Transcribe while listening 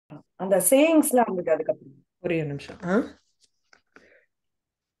அந்த சேயிங்ஸ்லாம் வந்துட்டு அதுக்கப்புறம். ஒரே நிமிஷம்.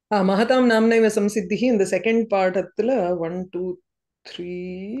 மகதாம் நாம்னைவ சம்சித்திஹி இந்த செகண்ட் பாடத்துல 1 2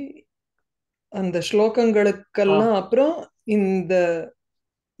 3 அந்த ஸ்லோகங்களுக்கெல்லாம் அப்புறம் இந்த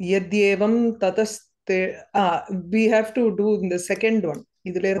யத்யேவம் ததஸ்தே we have to do இந்த செகண்ட் ஒன்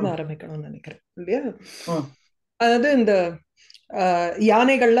இதுல இருந்து ஆரம்பிக்கணும்னு நினைக்கிறேன் இல்லையா? அதாவது இந்த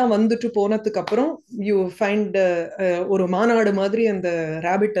யானைகள்லாம் வந்துட்டு போனதுக்கு அப்புறம் யூ ஃபைண்ட் ஒரு மாநாடு மாதிரி அந்த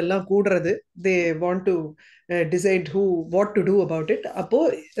ரேபிட் எல்லாம் கூடுறது. They want to decide who what to do about it. அப்போ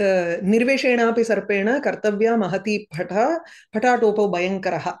நிர்வேஷேனாபி சர்ப்பேன கர்த்தவ்யா மகதி பட்டா பட்டாட்டோப்போ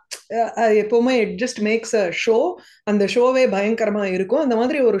பயங்கரஹா. எப்பவுமே it just maths a show. அந்த ஷோவே பயங்கரமா இருக்கும். அந்த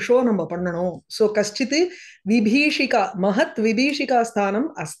மாதிரி ஒரு ஷோ நம்ம பண்ணணும். ஸோ கஷ்டித்து விபீஷிகா மகத் விபீஷிகா ஸ்தானம்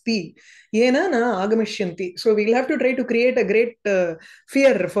அஸ்தி ஏன்னா நான் ஆகமிஷ்யந்தி. So we'll have to try to create a great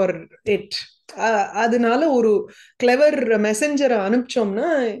fear for it. அதனால ஒரு clever மெசஞ்சரை அனுப்பிச்சோம்னா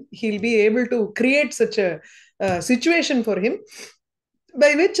he'll be able to create such a situation for him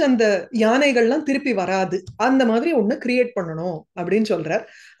by which அந்த யானைகள்லாம் திருப்பி வராது. அந்த மாதிரி ஒண்ணு கிரியேட் பண்ணணும் அப்படின்னு சொல்றார்.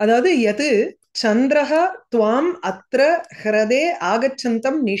 அதாவது எது சந்திரஹா துவாம் அத்திர ஹிரதே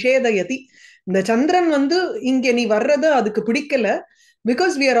ஆகச்சந்தம் நிஷேதயதி. இந்த சந்திரன் வந்து இங்க நீ வர்றது அதுக்கு பிடிக்கல.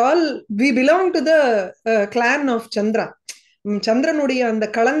 Because we belong to the clan of Chandra. சந்திரனுடைய அந்த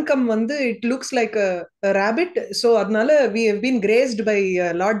களங்கம் வந்து it looks like rabbit. So அதனால we have been graced by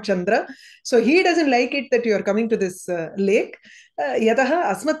Lord Chandra. So he doesn't like it that you are coming to this lake. यतः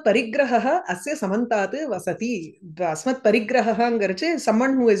अस्मत् परिग्रहः अस्य समन्तात् वसति. अस्मत् परिग्रहங்கிறச்சு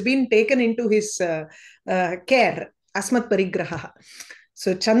someone who has been taken into his care. अस्मत् परिग्रहः. So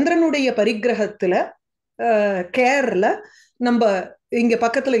சந்திரனுடைய பரிகிரகத்துல கேர்ல நம்ம இங்க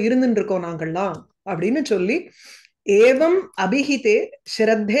பக்கத்துல இருந்துட்டு இருக்கோம் நாங்கள்லாம் அப்படின்னு சொல்லி ஏவம் அபிஹிதே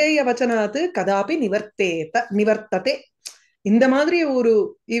ஸ்ரத்தேய வச்சனாத்து கதாபி நிவர்த்ததே. இந்த மாதிரி ஒரு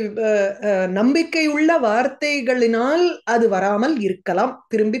நம்பிக்கையுள்ள வார்த்தைகளினால் அது வராமல் இருக்கலாம்,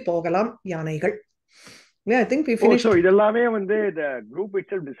 திரும்பி போகலாம் யானைகள். I think we finished. So இதெல்லாமே வந்து the group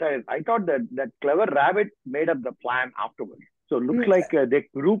itself decided. I thought that clever rabbit made up the plan afterwards. So looks like the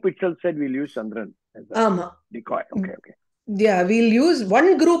group itself said we'll use Chandran as a decoy. Okay. Yeah, we'll use one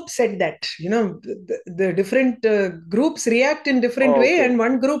group said that, the different groups react in different way, and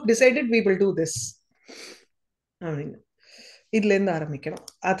one group decided we will do this. இதுல இருந்து ஆரம்பிக்கணும்.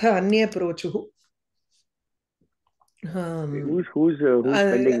 அத அந்நிய புரோச்சுஹு. who's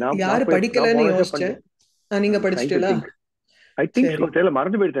spending now? யாரு படிக்கலன்னு யோசிச்சேன். நீங்க படிச்சிட்டீங்களா? I think so. தெரியல,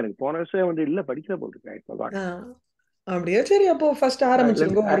 மறந்து போயிடுச்சு எனக்கு. போன வருஷம் வந்து இல்ல படிக்கல போட்டுருக்கேன். அப்படியே சரி, அப்போ ஃபர்ஸ்ட்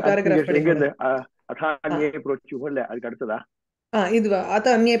ஆரம்பிச்சிருங்க. ஒரு பேராகிராஃப் படிங்க. அத அந்நிய புரோச்சுஹு இல்ல, அதுக்கு அடுத்ததா இதுவா? அத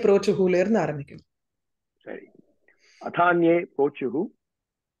அந்நிய புரோச்சுஹுல இருந்து ஆரம்பிக்கணும். சரி. அத அந்நிய புரோச்சுஹு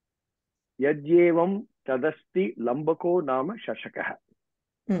யத்யேவம் ததஸ்தி லம்பகோ நாம சசகः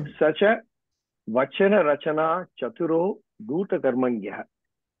சச்ச வச்சன ரச்சனா சதுரோ தூத கர்மண்யः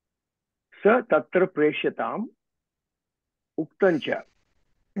ச தத்ர பிரேஷ்யதாம் உக்தஞ்ச.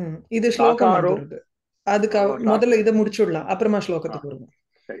 இது ஸ்லோகம் வருது. அதுக்கு முதல்ல இதை முடிச்சுடலாம், அப்புறமா ஸ்லோகத்துக்கு வருவோம்.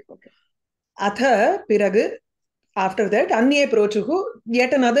 சரி, ஓகே. அத பிறகு after that अन्ये prochuhu,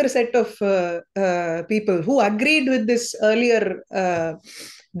 yet another set of people who agreed with this earlier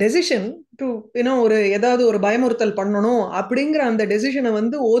decision to ஒரு ஏதாவது ஒரு பயமுறுத்தல் பண்ணணும் அப்படிங்கிற அந்த டெசிஷனை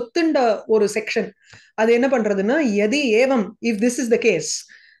வந்து ஒத்துண்ட ஒரு செக்ஷன். அது என்ன பண்றதுன்னா எதி ஏவம் if this is the case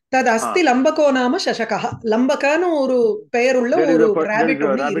தது அஸ்தி லம்பகோ நாம சசகா. லம்பகான்னு ஒரு பெயருள்ள ஒரு ராபிட்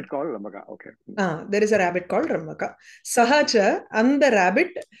ஒன்று இருக்கு. there is a rabbit called ரம்பகா. சஹாச்ச அந்த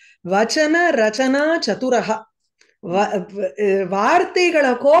ராபிட் வச்சன ரச்சனா சதுரஹா,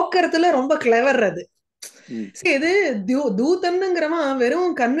 வார்த்தைகளை கோக்கறதுல ரொம்ப கிளவர். அது இது தூதன்ங்கிறவன்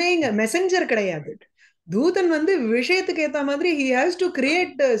வெறும் கன்வேயிங் மெசஞ்சர் கிடையாது. தூதன் வந்து விஷயத்துக்கு ஏத்த மாதிரி he has to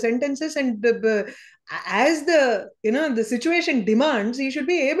create sentences and as the situation demands, he should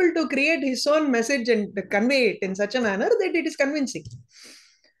be able to create his own message and convey it in such a manner that it is convincing.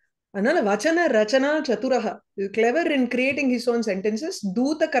 அதனால வச்சன Rachana சதுரஹா, clever in creating his own sentences.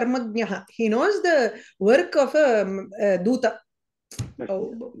 தூத கர்மஜ்ஞஹ, he knows the work of a தூதா,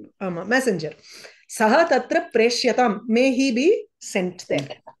 messenger. சஹ தத்ர பிரேஷ்யதாம், may he be sent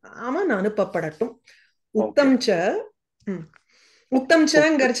there. அவன் அனுப்பப்படட்டும். உக்தம் ச. உக்தம்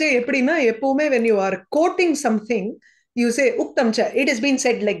சங்கர்ச்சே எப்படின்னா எப்பவுமே when you are quoting something you say உக்தம் ச, it has been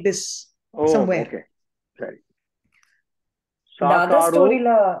said like this somewhere. சரி.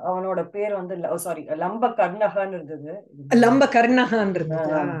 ஸ்டோரியில அவனோட பேர் வந்து சாரி லம்ப கர்ணஹான்னு இருந்தது. லம்ப கர்ணஹான்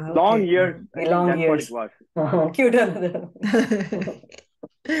இருந்தது. long years cute இருந்தது.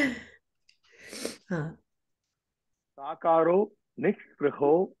 சாகாரோ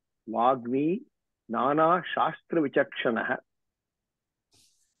நிஸ்பிருஹோ வாக்மி நானா சாஸ்திர விசக்ஷணः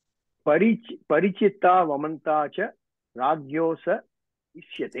Parichitta vamanta cha ragyosa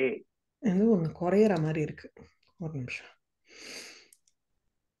ishyate. இது ஒண்ணு குறையற மாதிரி இருக்கு. ஒரு நிமிஷம்.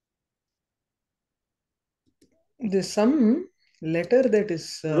 இது some letter that is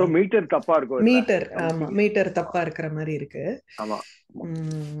metre தப்பா இருக்கும். மீட்டர், ஆமா மீட்டர் தப்பா இருக்கிற மாதிரி இருக்கு. ஆமா,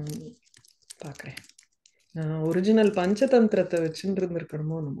 பாக்குறேன். ஒரிஜினல் பஞ்சதந்திரத்தை வச்சுட்டு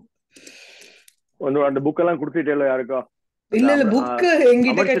இருந்திருக்கணுமோ நம்ம. அந்த புக் எல்லாம் கொடுத்துட்டே யாருக்கோ? இல்ல புக்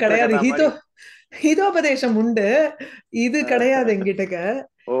எங்கிட்ட கிடையாது. ஹிதோபதேசம் உண்டு, இது கிடையாது எங்கிட்ட.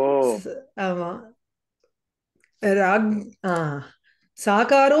 ஆமா.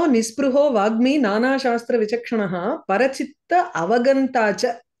 சாகாரோ நிஸ்பிருஹோ வாக்மி நானாசாஸ்திர விசக்ஷணः பரச்சித்த அவகந்தாச்ச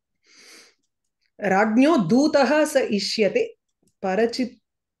ராஜ்ஞோ தூதः ச இஷ்யதே.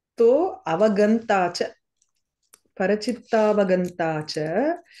 பரச்சித்தோ அவகந்தாச்ச பரச்சித்தாவகந்தாச்ச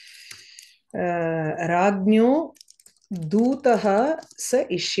ராஜ்ஞோ தூதः ச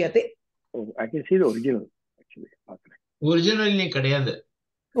இஷ்யதே. I can see the original actually. ஒரிஜினல்ல கிடையாது.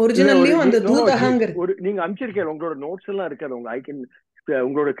 ஒரிஜினல்லயும் அந்த தூதஹங்கர் நீங்க அனுப்பிச்சிருக்கீங்க, உங்களோட நோட்ஸ் எல்லாம் இருக்காது. உங்க ஐ கேன்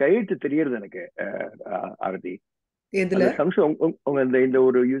உங்களோட கையெழுத்து தெரியுது எனக்கு ஆரதி. எதுல உங்க இந்த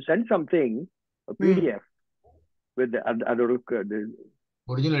ஒரு you send something PDF with அதோட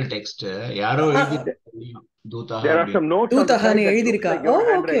ஒரிஜினல் டெக்ஸ்ட் யாரோ எழுதி தூதஹ. there are some notes தூதஹான்னு எழுதி இருக்கா?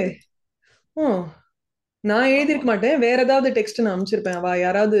 ஓகே. நான் எழுதி இருக்க மாட்டேன், வேற ஏதாவது டெக்ஸ்ட் நான் அனுப்பிச்சிருப்பேன். அவ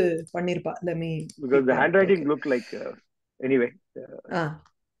யாராவது பண்ணிருப்பா. let me because the handwriting looked like anyway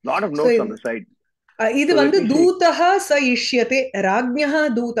lot of notes on the side. இது வந்து தூதஹ ச இஷ்யதே. ராஜ்ஞஹ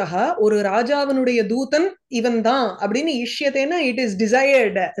தூதஹ, ஒரு ராஜாவினுடைய தூதன் இவன் தான் அப்படின்னு இஷ்யதேனா it is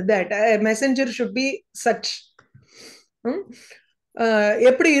desired that a messenger should be such.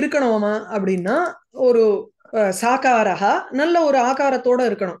 எப்படி இருக்கணுமா அப்படின்னா ஒரு சாகாரஹா, நல்ல ஒரு ஆகாரத்தோட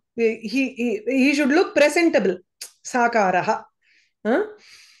இருக்கணும். he should look presentable. சாகாரஹா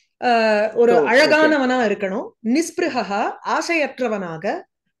ஒரு அழகானவனா இருக்கணும். நிஸ்பிருஹா ஆசையற்றவனாக,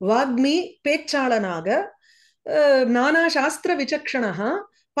 வாக்மி பேச்சாளனாக, நானா சாஸ்திர விசக்ஷணஹா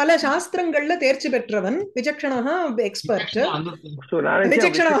பல சாஸ்திரங்கள்ல தேர்ச்சி பெற்றவன், விசக்ஷணஹா எக்ஸ்பர்ட்.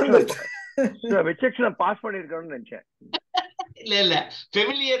 விசக்ஷண பாஸ் பண்ணிருக்கணும்னு நினைச்சேன். இல்ல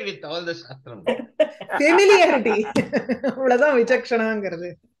ஃபெமிலியர் வித் ஆல் தி சாஸ்திரம். ஃபெமிலியாரிட்டி அவ்வளவுதான் விசக்ஷணங்கிறது.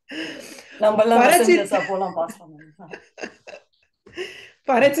 நம்மலாம் மெசஞ்சர்ஸ் அப்போலாம் பாஸ் பண்ணோம்.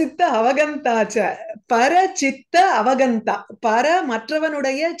 பரச்சித்த அவகந்தாச்ச, பரச்சித்த அவகந்தா, பர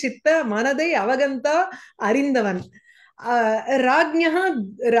மற்றவனுடைய சித்த மனதை, அவகந்தா அறிந்தவன். ராஜ்ஞா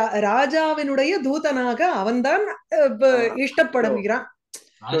ராஜாவினுடைய தூதனாக அவன்தான் இஷ்டப்படுகிறான்.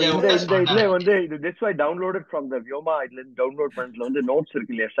 இதுல வந்து this I downloaded from the Vyoma. இதுல டவுன்லோட் பண்ணதுல வந்து நோட்ஸ்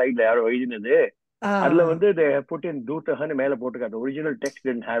இருக்கு இல்லையா, சைடுல யாரோ எழுதினது. அதுல வந்து they put in தூதஹன்னு மேல போட்டுருக்காங்க. Original text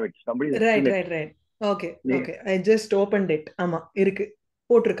didn't have it. Somebody right okay I just opened it. ஆமா இருக்கு,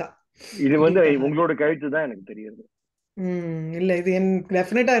 போட்டுருக்கா. இது வந்து உங்களோட கருத்து தான் எனக்கு தெரியுது. இல்ல இது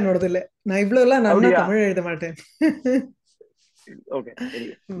டெஃபினட்டா என்னோடது இல்ல. நான் இவ்வளவு எல்லாம் நல்லா தமிழ் எழுத மாட்டேன்.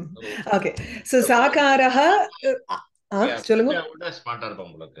 ஓகே சோ சாகாரஹ சொல்லுங்க.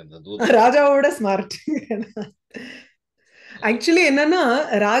 ராஜாவோட ஸ்மார்ட். ஆக்சுவலி என்னன்னா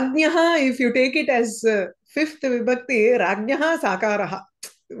ராஜ்ஞா, if you take it as fifth விபக்தி, ராஜ்ஞா சாகாரஹ,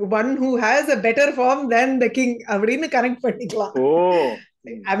 one who has a better form than the king அப்படின்னு கனெக்ட் பண்ணிக்கலாம்.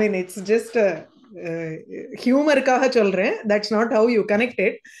 I mean it's just ஹியூமருக்காக சொல்றேன். that's not how you connect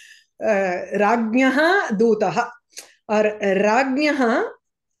it. ராஜ்ஞா தூதஹ और ராஜ்ஞா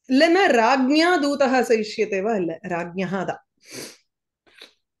இல்லன்னா ராஜ்ஞா தூதஹ சைஷ்யதேவா, இல்ல ராஜ்ஞா தான்.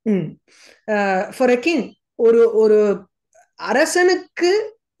 ஃபார் a king, ஒரு அரசனுக்கு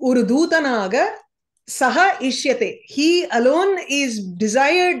ஒரு தூதனாக சஹ இஷ்யதே, he alone is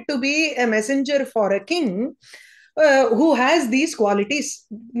desired to be a messenger for a king who has these qualities.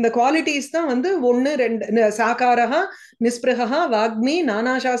 இந்த qualities தான் வந்து 1 2 சாகாரஹ நிஸ்பிருஹ வாக்மி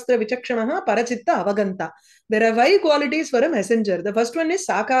நானாசாஸ்திர விசக்ஷணஹ பரச்சித்த அவகந்தா. There are 5 qualities for a messenger. The first one is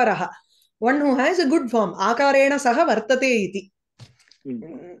சாகாரஹ, one who has a good form. ஆகாரேண சஹ வர்த்ததே இதி.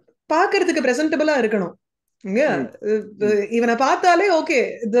 பார்க்கிறதுக்கு பிரசன்டபிளா இருக்கணும். இவனை பார்த்தாலே okay,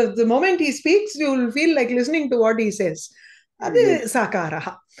 the moment he speaks you will feel like listening to what he says. அது சாகாரஹ.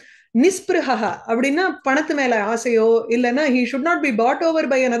 நிஸ்பிருஹ அப்படின்னா பணத்து மேல ஆசையோ இல்லைன்னா he should not be bought over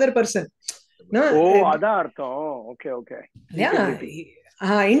by another person. அதான் அர்த்தம். ஓகே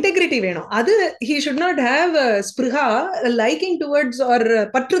இன்டெகிரிட்டி வேணும். அது he should not have ஸ்பிருஹா, liking towards or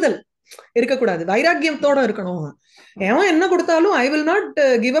பற்றுதல் இருக்கக்கூடாது. வைராக்கியத்தோட இருக்கணும். ஏன் என்ன கொடுத்தாலும் I will not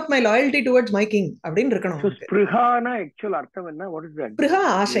give up my loyalty towards my king அப்படின்னு இருக்கணும். ஸ்பிருஹானா ஆக்சுவல் அர்த்தம் என்ன? what is that? ஸ்பிருஹா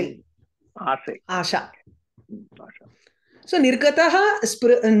ஆசை, ஆஷா. So நிர்கதா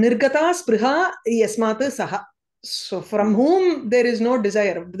ஸ்பிருஹா யஸ்மாத் சஹ, So from whom there is no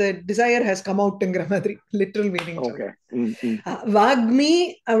desire, the desire has come out ங்கிற மாதிரி literal meaning. Okay. வாக்மி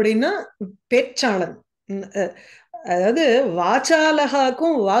அப்படின்னா பேச்சாளன். அதாவது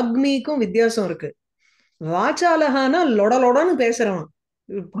வாச்சாலகாக்கும் வாக்மிக்கும் வித்தியாசம் இருக்கு. வாச்சாலகானா லொடலொடன்னு பேசுறவன்,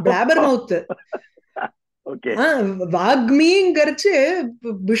 பிளாபர் மவுத். வாக்மிங்கிறச்சு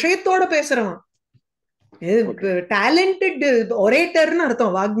விஷயத்தோட பேசுறவன், டேலண்டட் ஒரேட்டர்னு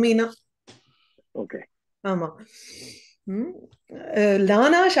அர்த்தம் வாக்மினா. ஆமா.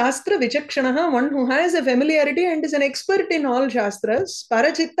 Nana Shastra Vichakshanaha, one who has a familiarity and is an expert in all Shastras.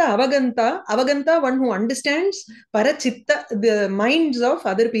 Parachitta Avaganta, Avaganta, one who understands Parachitta, the minds of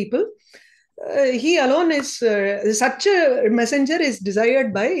other people. He alone is, such a messenger is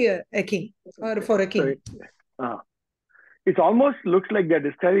desired by a king, or for a king. So it almost looks like they're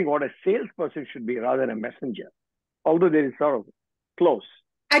describing what a salesperson should be rather than a messenger. Although there is sort of close.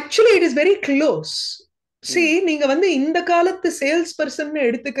 Actually, it is very close. See, நீங்க வந்து இந்த காலத்து sales person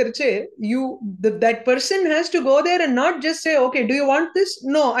எடுத்துக்கிறச்சு, that person has to go there and not just say, okay, do you want this?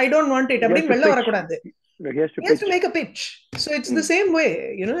 No, I don't want it. அப்படின்னு வெளில வரக்கூடாது. He has to make a pitch. So it's the same way,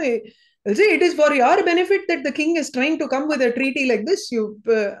 you know. It is for your benefit that the king is trying to come with a treaty like this. You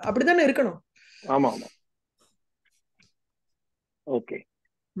அப்படிதானே இருக்கணும். ஆமா ஆமா. Okay.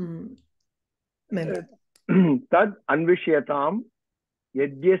 Tad anvishyatam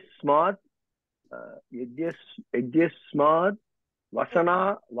yadyasmat yadyasmad vasana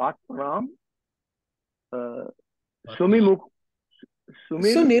vatmanam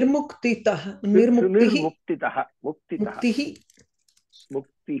sunirmuktitah muktihi.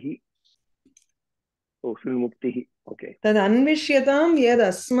 Oh, sunirmuktihi. Okay. Tad anvishyatam yad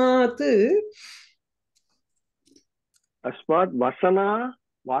asmat vasana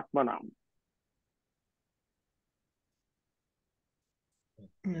vatmanam.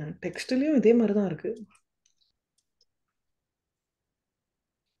 டெக்ஸ்ட்லயும் இதே மாதிரிதான் இருக்கு.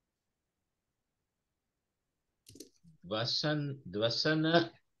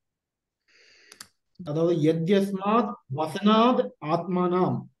 அதாவது யத்யஸ்மாத் வசனாத்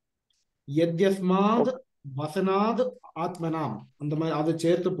ஆத்மனாம், யத்யஸ்மாத் வசனாத் ஆத்மனாம், அந்த மாதிரி அதை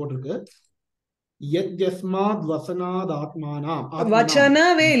சேர்த்து போட்டிருக்கு. யத்யஸ்மாத் வசனாத் ஆத்மானாம்,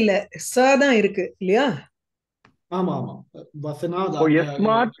 வச்சனாவே இல்ல, சதான் இருக்கு இல்லையா? ஆமா ஆமா. வசனாத்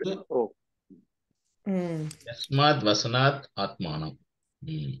யஸ்மாத் வசனாத் ஆத்மானம்.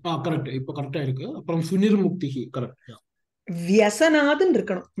 கரெக்ட், இப்ப கரெக்டா இருக்கு. அப்புறம் சுனிர்முக்திஹி கரெக்ட். வியசனாத்னு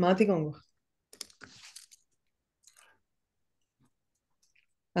இருக்கணும், மாத்திக்கோங்க.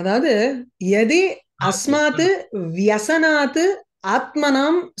 அதாவது யதி அஸ்மாத் வியசனாத்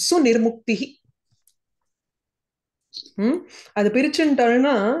ஆத்மனாம் சுநிர்முக்திஹி. அது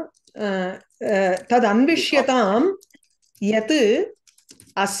பிரிச்சுட்டோம்னா தத் அன்விஷ்யதாம் யத்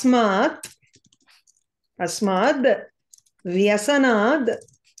அஸ்மாத் வியசனாத்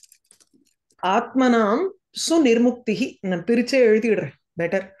ஆத்மனாம் சுநிர்முக்திஹி. நான் பிரிச்சே எழுதிடுறேன்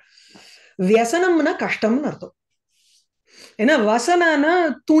பெட்டர். வியசனம்னா கஷ்டம்னு அர்த்தம். ஏன்னா வசனானா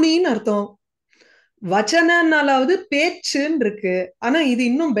துணின்னு அர்த்தம், வச்சனாலாவது பேச்சுன்னு இருக்கு. ஆனா இது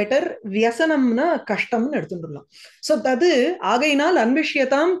இன்னும் பெட்டர், வியசனம்னா கஷ்டம்னு எடுத்துடலாம். சோ அது ஆகையினால்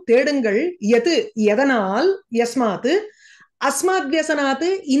அன்விஷ்யதாம் தேடுங்கள், எது எதனால், யஸ்மாத் அஸ்மாத் வியசனாத்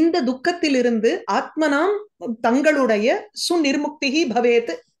இந்த துக்கத்திலிருந்து, ஆத்மனாம் தங்களுடைய, சுநிர்முக்திஹி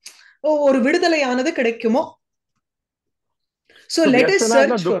பவேத் ஒரு விடுதலையானது கிடைக்குமோ. So let us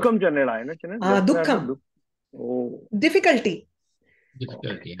search for துக்கம், difficulty.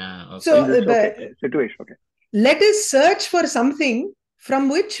 So situation. Okay. Let us search for something from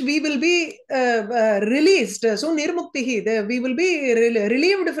which we will be released. So nirmuktihi, we will be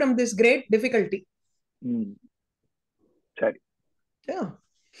relieved from this great difficulty. Sorry. Yeah.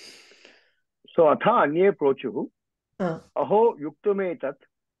 So atha anye prochuhu aho yuktume tat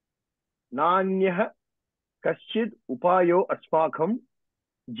nanyah kaschid upayo asmakam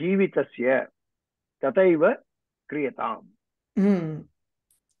jeevitasya tataiva kriyatam.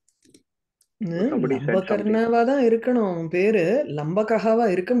 லம்பகர்ணாவா தான் இருக்கணும் பேரு, லம்பகஹாவா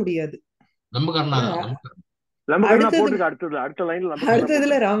இருக்க முடியாது.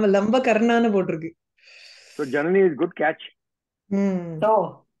 அடுத்ததுல லம்பகர்ணான்னு போட்டிருக்கு.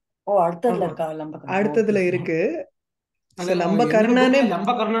 அடுத்ததுல இருக்கு லம்பகர்ணானே,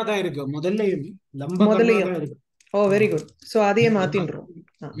 லம்பகர்ணா தான் இருக்கு முதல்லயும். ஓ வெரி குட். சோ அதையே மாத்தின்றோம்.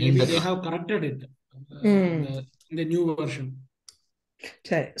 Maybe they have corrected it in the new version.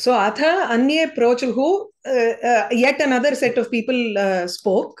 So atha anye prochuhu, yet another set of people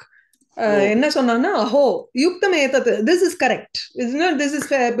spoke. என்ன சொன்னான்னா அஹோ யுக்தம் ஏதத் this is correct this is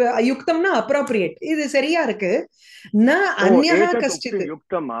யுக்தம்னா appropriate இது சரியா இருக்கு ந அன்யஹ கஷ்டித்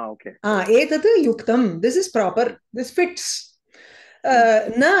ஏதத் யுக்தம் this is proper this fits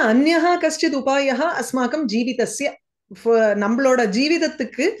ந அன்யஹ கஷ்டித் உபாயः அஸ்மாக்கம் ஜீவிதஸ்ய நம்மளோட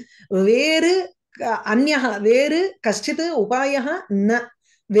ஜீவிதத்துக்கு வேறு அன்யஹ வேறு கஷ்டித் உபாயः ந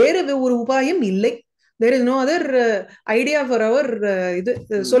வேறு ஒரு உபாயம் இல்லை. There is no other idea for our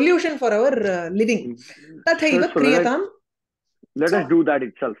solution for our living. Tathaiva kriyatam. Let us do that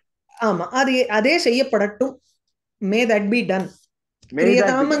itself. ஆமா அதே செய்யப்படட்டும். May that be done.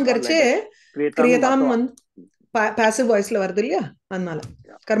 கிரியதாம்ங்கறச்சே கிரியதாம் passive voiceல வருது இல்லையா அதனால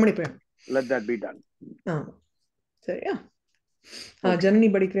கர்மணி பிரயோகம். Let that be done. ஆமா சரியா ஜனனி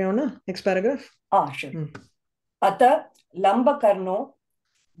படிக்கிறோம்னா next paragraph. sure. அத லம்பகர்ணோ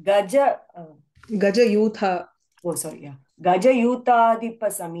गजयूथा गजयूताधिप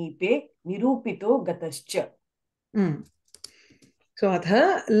समीपे निरूपितो गतश्च. So atha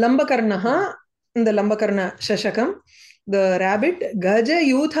लम्बकर्णः in the लम्बकर्ण शशकम the rabbit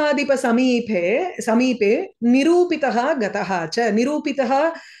गजयूथाधिप समीपे निरूपितः गतः च निरूपितः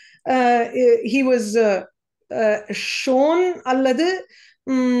he was shown அல்லது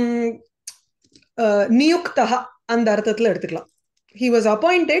நியுக்தः அந்த அர்த்தத்துல எடுத்துக்கலாம். He was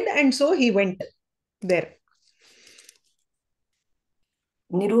appointed and so he went there.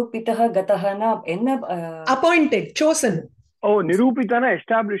 Nirupitaha gatahana enna appointed, chosen. Oh, nirupitana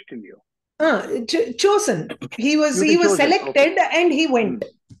established in you. Chosen. He was selected and he went.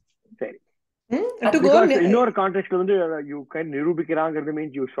 To go in your context you can nirupikiranga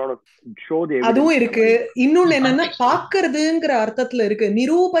means you sort of show the evidence. அதுவும் இருக்கு. இன்னொன்னு என்னன்னா பார்க்கிறதுங்கற அர்த்தத்துல இருக்கு.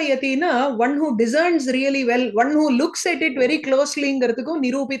 நிரூபயதினா one who discerns really well, one who looks at it very closelyங்கிறதுக்கும்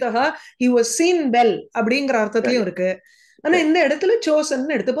நிரூபிதஹ he was seen well அப்படிங்கற அர்த்தத்திலயும் இருக்கு. ஆனா இந்த இடத்துல chosen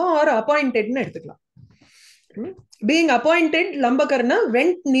னு எடுத்துப்போம் or appointed னு எடுத்துக்கலாம். Being appointed, Lambakarna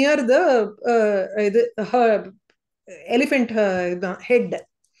went near the elephant head.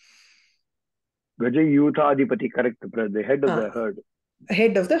 Gajayuthadipati, correct, the head of the herd.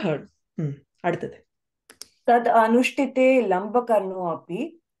 Head of the herd. Aduthathu. Tad anushtite lambakarno api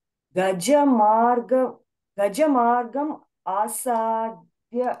gajamargam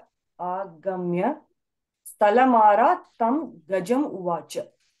asadya agamya stalamara tam gajam uvacha.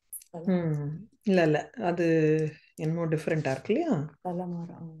 இல்ல அது என்னமோ டிஃபரெண்டா இருக்கு இல்லையா?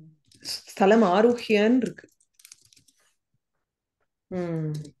 ஸ்தலம் ஆருஹ்யன் இருக்கு.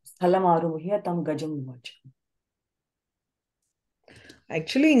 ஸ்தலம் ஆருஹ்ய தம் கஜம் உவாச்ச.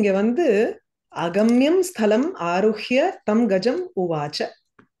 ஆக்சுவலி இங்க வந்து அகம்யம் ஸ்தலம் ஆருஹ்ய தம் கஜம் உவாச்ச.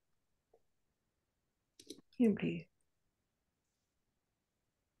 எப்படி?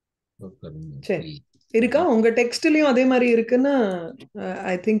 சரி இருக்கா உங்க டெக்ஸ்ட்லயும் அதே மாதிரி இருக்குன்னா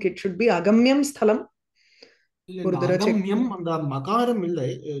I think it should be அகம்யம் ஸ்தலம். ஒரு அகம்யம் அந்த மகாரம் இல்ல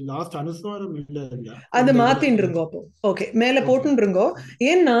லாஸ்ட் அனுஸ்வாரம் இல்ல அது மாத்தின்னு இருக்கோம். அப்போ ஓகே மேல போட்டுன்னு இருக்கோம்.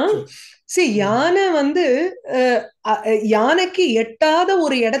 ஏன்னா யானை வந்து யானைக்கு எட்டாத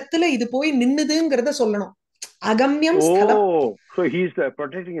ஒரு இடத்துல இது போய் நின்னுதுங்கிறத சொல்லணும். அகம்யம் ஸ்தலம். So he is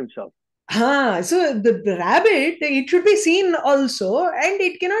protecting himself. So the rabbit, it should be seen also and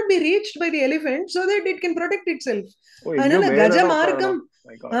it cannot be reached by the elephant so that it can protect itself.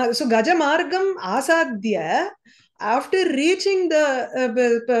 So gajamargam asadhya, after reaching the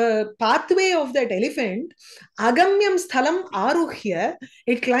pathway of that elephant, agamyam sthalam aruhya,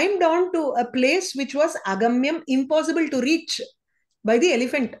 it climbed down to a place which was agamyam, impossible to reach by the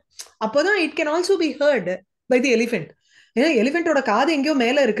elephant. Appoda it can also be heard by the elephant. ஏன்னா எலிஃபென்ட்டோட காது எங்கேயோ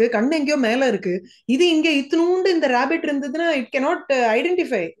மேல இருக்கு, கண்ணு எங்கேயோ மேல இருக்கு. இது இங்க இத்தினூண்டு இந்த ராபிட் இருந்ததுன்னா it cannot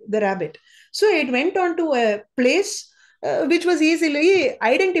identify the rapid. So it went on to a place which was easily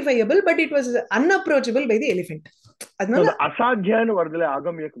identifiable but it was unapproachable by the elephant. அதனால அசாத்தியன்னு வருதுல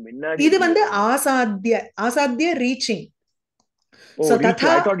அகம்யக்கு முன்னாடி இது வந்து ஆசாத்திய reaching. So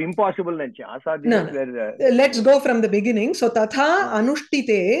tatha I thought impossible nanchi asadhya. Let's go from the beginning. So tatha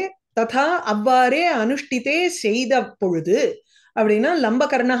anushtite ததா அவ்வாறே அனுஷ்டிதே செய்த பொழுது அப்படின்னா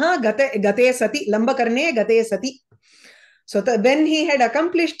லம்பகர்ணஹ கதே சதி லம்பகர்ணே கதே சதி. So when he had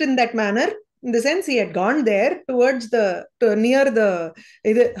accomplished in that manner, in the sense he had gone there towards near the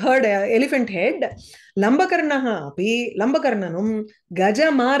herd elephant head, லம்பகர்ணஹ அபி லம்பகர்ணனும்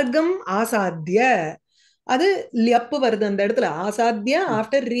கஜமார்க்கம் ஆசாத்ய அது லியப்பு வருது அந்த இடத்துல ஆசாத்ய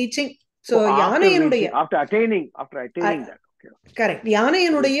ஆஃப்டர் ரீச்சிங். So யானையினுடைய after attaining that. கரெக்ட்.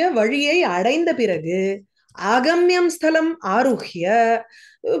 யானையினுடைய வழியை அடைந்த பிறகு அகம்யம் ஸ்தலம் ஆருஹ்ய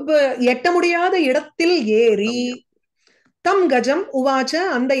எட்ட முடியாத இடத்தில் ஏறி தம் கஜம் உவாச்ச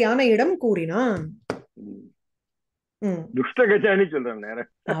அந்த யானையிடம் கூறினான். துஷ்ட கஜானி சொல்றேன் நேரம்.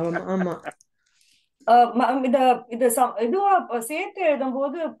 ஆமா ஆமா. இதுவா சேர்த்து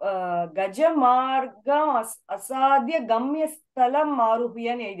எழுதும்போது கஜ மார்க்கம் அசாத்திய கம்ய ஸ்தலம்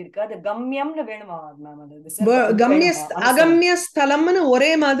ஆருபியன்னு எழுதியிருக்கு. அது கம்யம்னு வேணுமா மேம்? அது கம்ய அகம்ய ஸ்தலம்னு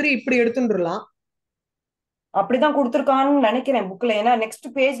ஒரே மாதிரி இப்படி எடுத்துட்டுலாம் அப்படிதான் கொடுத்துருக்கான்னு நினைக்கிறேன் புக்ல. ஏன்னா நெக்ஸ்ட்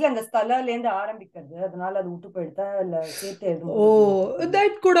பேஜ்ல அந்த ஸ்தலால இருந்து ஆரம்பிக்கிறது, அதனால அது விட்டு போயிடுதா இல்ல சேர்த்து எழுதும். ஓ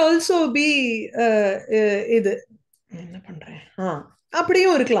தட் குட் ஆல்சோ பி. இது என்ன பண்றேன்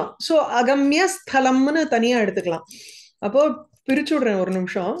அப்படியும் இருக்கலாம். சோ அகம்ய ஸ்தலம்னு தனியா எடுத்துக்கலாம். அப்போ பிரிச்சு விடுறேன் ஒரு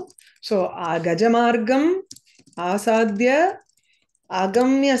நிமிஷம். சோ கஜமார்க்கம் ஆசாத்திய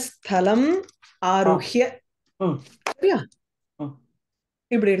அகம்ய ஸ்தலம் ஆருஹ்ய, சரியா?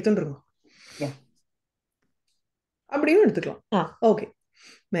 இப்படி எடுத்துட்டு இருக்கோம். அப்படியும் எடுத்துக்கலாம். ஓகே.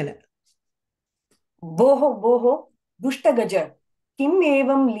 மேல போஹோ போஹோ துஷ்டகஜ கிம்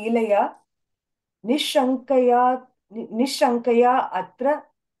ஏவம் லீலையா நிஷங்கயா அத்ர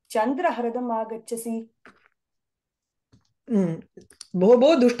சந்திரஹரதம் ஆகச்சசி. போ போ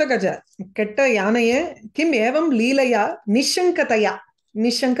துஷ்டகஜ, கெட்ட யானையே, கிம் ஏவம் லீலையா நிஷங்கதையா,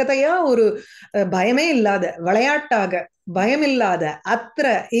 நிஷங்கதையா ஒரு பயமே இல்லாத, விளையாட்டாக பயமில்லாத, அத்திர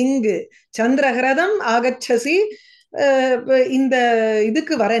இங்கு, சந்திரஹரதம் ஆகச்சசி இந்த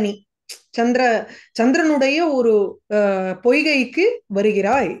இதுக்கு வர நீ, சந்திரனுடைய ஒரு பொய்கைக்கு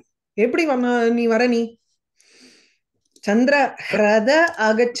வருகிறாய். எப்படி நீ வர? நீ சந்திர ஹிரத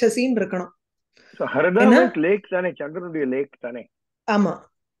ஆகச்சசின்னு இருக்கணும். ஆமா,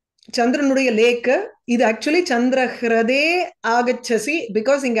 சந்திரனுடைய லேக் இது. ஆக்சுவலி சந்திரஹிரதே ஆகச்சசி,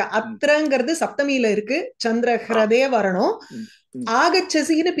 பிகாஸ் இங்க அத்திரங்கிறது சப்தமியில இருக்கு, சந்திரஹிரதே வரணும்.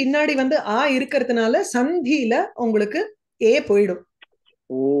 ஆகச்சசின்னு பின்னாடி வந்து இருக்கிறதுனால சந்தியில உங்களுக்கு ஏ போயிடும்.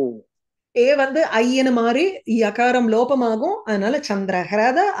 ஏ வந்து ஐயனு மாறி யகாரம் லோபமாகும். அதனால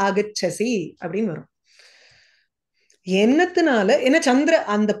சந்திரஹிரத ஆகச்சசி அப்படின்னு வரும். என்னத்தினால? ஏன்னா சந்திர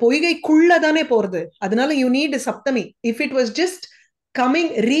அந்த பொய்கைக்குள்ளதானே போறது, அதனால you need Saptami. If it was just coming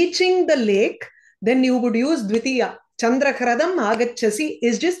reaching the lake, then you would use dvitiya. Chandrakhradam agachasi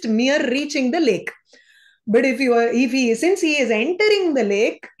is just mere reaching the lake. But since he is entering the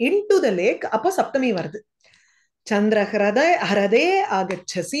lake, into the lake, appo saptami varudhu. Chandrakhrada harade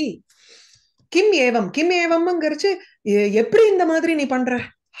agachasi. Kim evam angarche eppadi indha madri nee pandra?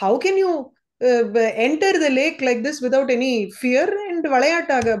 How can you enter the lake like this without any fear and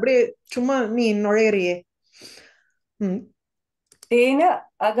valayattaga அப்படியே சும்மா நீ நுழையறியே? தேன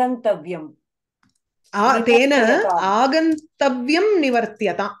அகந்தவ்யம் தேன ஆகந்தவ்யம்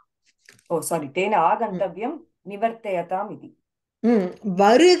நிவர்த்தியதாம். ஓ sorry, தேன ஆகந்தவ்யம் நிவர்த்தியதாம் இது.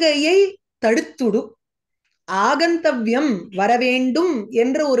 வருகையை தடுத்துடு. ஆகந்தவ்யம் வரவேண்டும்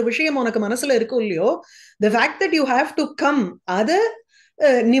என்ற ஒரு விஷயம் உனக்கு மனசுல இருக்கும் இல்லையோ, the fact that you have to come, அது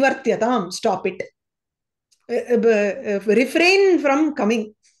நிவர்த்தியதாம், stop it, refrain from coming.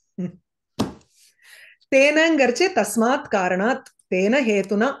 தேனங்கர்ச்சே தஸ்மாத் காரணாத், தேன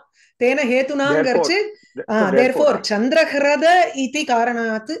ஹேதுனா, தேன ஹேதுனாங்கர்ச்சே therefore சந்திரஹிரத இதி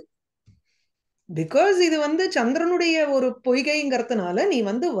காரணாத், பிகாஸ் இது வந்து சந்திரனுடைய ஒரு பொய்கைங்கிறதுனால நீ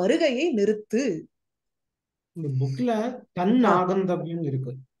வந்து வருகையை நிறுத்து. இந்த புக்ல தன் ஆகந்தவ்யம்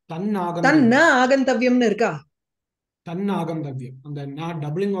இருக்கு. தன் ஆகந்தவ்யம்னு இருக்கா? தன் ஆகந்தவ்யம், அந்த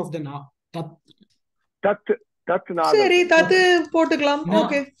டபுளிங் ஆஃப் த தத். சரி, தத்து போட்டுக்கலாம்.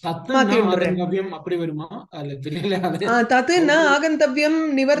 ஓகே, ஆகந்தவ்யம் அப்படி வருமா? தத்து ந ஆகந்தவ்யம்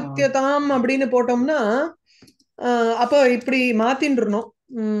நிவர்த்தியதாம் அப்படின்னு போட்டோம்னா அப்போ இப்படி மாத்தின்றணும்.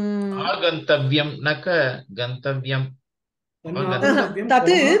 ஆகந்தவ்யம் நக கந்தவ்யம்.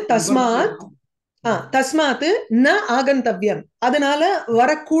 தத்து தஸ்மாத், தஸ்மாத் ந ஆகந்தவ்யம், அதனால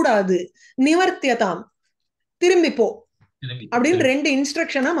வரக்கூடாது. நிவர்த்தியதாம், திரும்பி போ அப்படின்னு ரெண்டு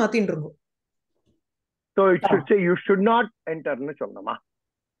இன்ஸ்ட்ரக்ஷனா மாத்தின்றணும். So it should say you should not enter nu சொன்னமா.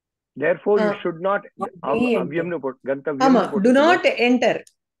 Therefore you should not avyam nu put gantavyam. ஆமா, do not enter,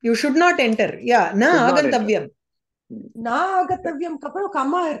 you should not enter. Yeah, na agantavyam. Na agantavyam அப்புறம்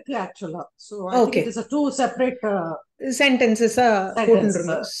கம்மா இருக்கு actually. So I think it is a two separate sentences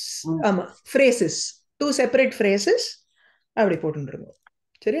போட்டுருங்க. ஆமா, phrases, two separate phrases அப்படி போட்டுருங்க.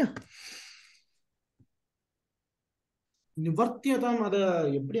 சரியா? நிவர்த்தியதாம், அத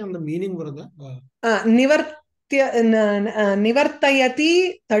எப்படி அந்த மீனிங் வருது? நிவர்த்தயதி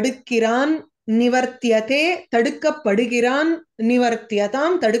தடுக்கிறான், நிவர்த்தியதே தடுக்கப்படுகிறான்,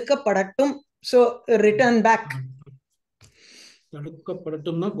 நிவர்த்தியதாம் தடுக்கப்படட்டும். So return back.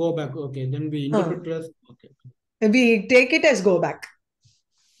 தடுக்கப்படட்டும்னா go back. Okay, then we interpret as okay. We take it as go back.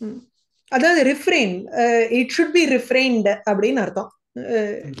 அதாவது refrain, it should be refrained அப்படின்னு அர்த்தம்.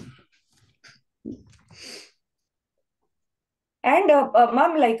 And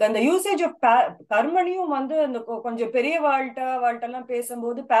ma'am, like அந்த யூசேஜ் ஆஃப் கர்மணியும் வந்து அந்த கொஞ்சம் பெரிய வாழ்ட்டெல்லாம்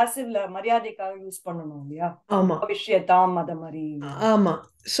பேசும்போது பாசிவ்ல மரியாதைக்காக யூஸ் பண்ணணும் இல்லையா? ஆமா விஷயத்தாம் அத மாதிரி. ஆமா.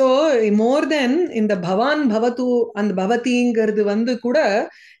 சோ மோர் தென் இந்த பவான் பவத்து அந்த பவதிங்கிறது வந்து கூட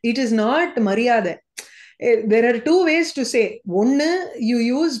இட் இஸ் நாட் மரியாதை. There are two ways to say. One, you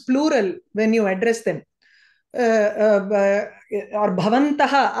use plural when you address them. Or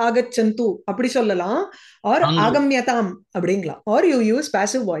bhavantaha agachantu அப்படி சொல்லலாம், or agamyatam அப்படிங்கலாம், or you use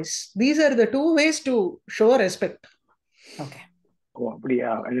passive voice. These are the two ways to show respect. Okay. Oh, அப்படியா?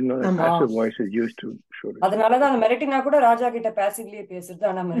 I didn't know that passive voice is used to show respect. அதனால தான் மெரிட்டினா கூட ராஜா கிட்ட பாசிவ்லயே பேசுறது,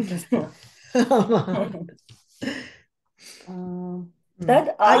 ஆனா மெரிட்டினா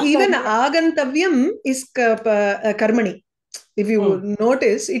even agantavyam is karmani. If you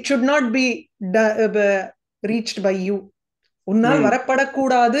notice, it should not be reached by you. உன்னால்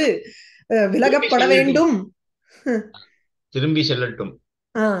வரப்படக்கூடாது, விலகப்பட வேண்டும், திரும்பி செல்லட்டும்.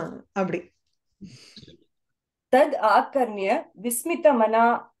 அப்படி. தத் ஆகர்ணிய விஸ்மித மனா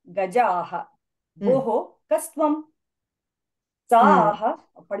கஜாஹ போஹோ கஸ்வம் சாஹ.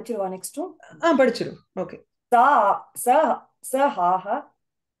 படிச்சிருவா நெக்ஸ்ட்? படிச்சிரு. ஓகே. சஹாஹ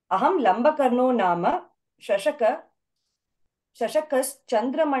அஹம் லம்பகர்ணோ நாம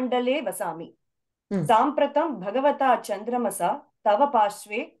சசகச்சந்திரமண்டலே வசாமி. சாம்பிரதம் பகவதா சந்திரமசா தவ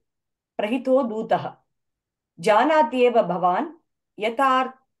பார்ஷ்வே பிரஹிதோ தூதः. ஜானாத்யேவ பவான்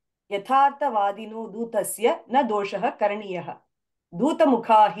யதார்த்தவாதினோ தூதஸ்ய ந தோஷः கரணீயः.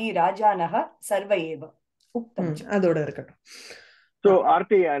 தூதமுகா ஹி ராஜானः சர்வ ஏவ உக்தம். அதோட இருக்கட்டும். So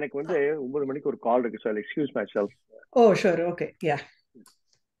ஆர்த்தி, எனக்கு வந்து 9 மணிக்கு ஒரு கால் இருக்கு, so I'll excuse myself. Oh sure, okay, yeah.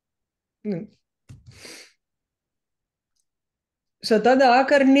 So tad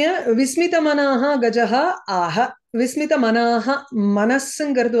ஆகர்ணிய விஸ்மிதமனாஹ கஜஹ ஆஹ. விஸ்மிதமனாஹ,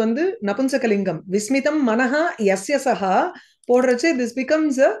 மனசுங்கிறது வந்து நபும்சகலிங்கம். விஸ்மிதம் மனஹ யஸ்ய சஹா போடுறச்சு this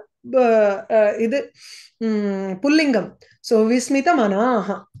becomes இது புல்லிங்கம். So விஸ்மிதமனாஹ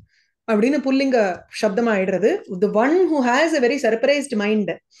அப்படின்னு புல்லிங்க சப்தம் ஆயிடுறது. The one who has a very surprised mind.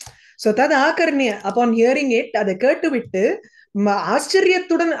 So tad ஆகர்ணிய, upon hearing it, அதை கேட்டுவிட்டு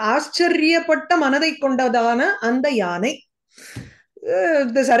ஆச்சரியப்பட்ட மனதை கொண்டதான அந்த யானை,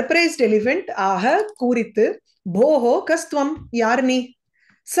 the surprised elephant, ஆக கூறித்து, போஹோ கஸ்துவம், யார் நீ?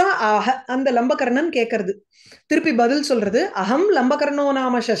 ச ஆக, அந்த லம்பகர்ணன் கேட்கறது, திருப்பி பதில் சொல்றது, அகம் லம்பகர்ணோ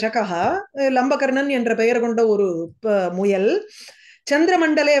நாம சசகா, லம்பகர்ணன் என்ற பெயர் கொண்ட ஒரு முயல்,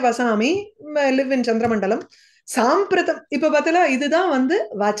 சந்திரமண்டலே வசாமி, லிவ் இன் சந்திரமண்டலம், சாம்பிரதம். இப்ப பார்த்தல, இதுதான் வந்து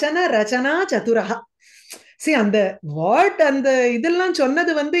வச்சன ரச்சனா சதுரஹா. See, அந்த வாட் அந்த இதெல்லாம்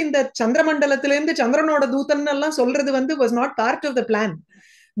சொன்னது வந்து இந்த சந்திரமண்டலத்திலிருந்து சந்திரனோட தூதன் எல்லாம் சொல்றது வந்து was not part of the plan.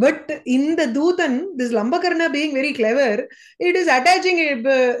 But இந்த தூதன், this Lambakarna being very clever, it is attaching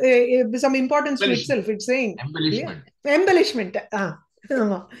some importance to itself. It's saying embellishment.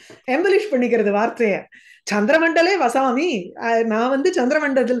 ஆமா, embellish பண்ணிக்கிறது வார்த்தைய. சந்திரமண்டலே வசாமி, நான் வந்து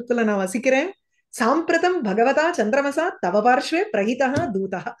சந்திரமண்டலத்துல நான் வசிக்கிறேன். சாம்பிரதம் பகவதா சந்திரமசா தவ பார்ஷ்வே பிரஹிதா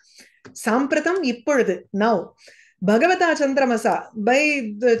தூதः. சாம்பிரதம் இப்பொழுது, now, பகவதா சந்திரமசா, by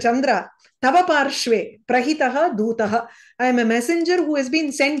the Chandra, தவ பார்ஷ்வே பிரஹிதா தூதः. I am a messenger who has been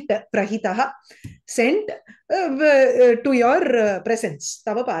sent, பிரஹிதா, sent to your presence,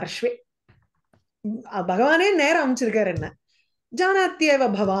 தவ பார்ஷ்வே. பகவானே நேரம் அமைச்சிருக்காரு என்ன. ஜானாத்யேவ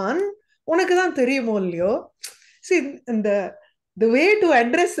பவான், உனக்கு தான் தெரியுமோ இல்லையோ. See, the way to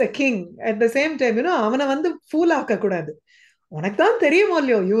address a king at the same time, you know, அவனை வந்து ஃபூல் ஆக்க கூடாது. உனக்கு தான் தெரியுமோ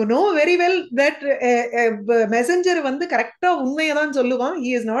இல்லையோ, you know very well that messenger வந்து கரெக்டா உண்மையை தான் சொல்லுவான்.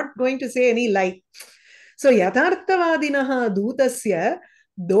 he is not going to say any lie. so யதார்த்தவாதினஹ தூதஸ்ய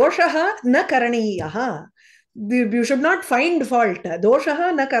தோஷஹ ந கரணீயஹ. you should not find fault. தோஷஹ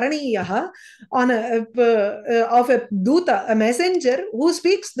ந கரணீயஹ on of a dūta, a messenger who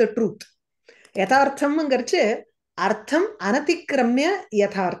speaks the truth. யதார்த்தம்ங்கிறச்சு அர்த்தம் அனதிக்ரம்ய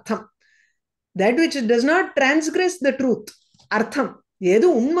யதார்த்தம், that which does not transgress the truth. அர்த்தம் எது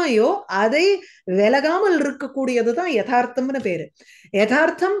உண்மையோ அதை விலகாமல் இருக்கக்கூடியதுதான் யதார்த்தம்னு பேரு.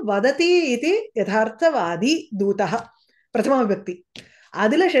 யதார்த்தம் வததி இது யதார்த்தவாதி தூதः, பிரதம விபக்தி.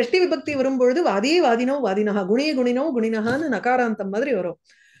 அதுல ஷஷ்டி விபக்தி வரும்பொழுது வாதி வாதினோ வாதினஹா, குணி குணினோ குணினஹான்னு நகாராந்தம் மாதிரி வரும்.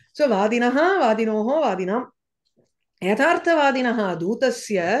 சோ வாதினஹா வாதினோஹோ வாதினாம். யதார்த்தவாதினஹா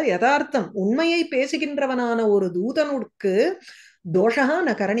தூதஸ்ய, யதார்த்தம் உண்மையை பேசுகின்றவனான ஒரு தூதனுக்கு தோஷா ந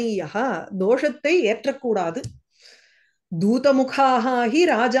கரணீயஹ, தோஷத்தை ஏற்றக்கூடாது. தூதமுகாஹ ஹி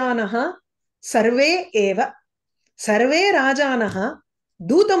ராஜானஹ சர்வே ஏவ, சர்வே ராஜானஹ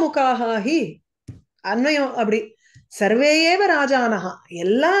தூதமுகாஹ ஹி, அன்வயம் அப்படி, சர்வே ஏவ ராஜானஹ,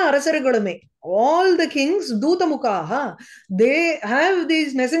 எல்லா அரசர்களுமே, all the kings தூதமுகாஹ, they have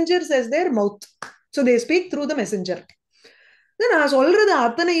these messengers as their mouth, so they speak through the messenger. நான் சொல்றது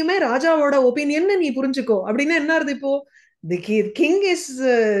அத்தனையுமே ராஜாவோட ஒப்பீனியன் நீ புரிஞ்சுக்கோ அப்படின்னா என்ன அர்த்தம் இப்போ the king is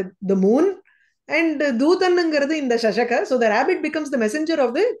the moon and தூதன்ங்கிறது இந்த சசக so the rabbit becomes the messenger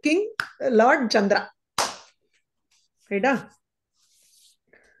of the king lord chandra ரைட்டா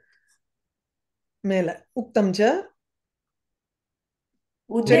மேல உக்தம் ச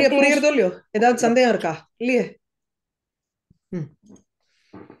சரியா புரியுறதோ இல்லையோ ஏதாவது சந்தேகம் இருக்கா இல்லையே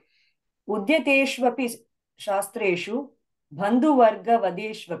உத்யதேஷ்வபி சாஸ்திரேஷு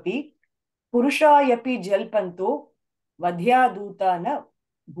பந்துவர்கவதேஷ்வபி புருஷாயபி ஜல்பந்தோ வத்யாதூதான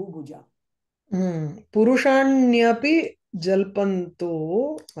பூபுஜா புருஷாண்யபி ஜல்பந்தோ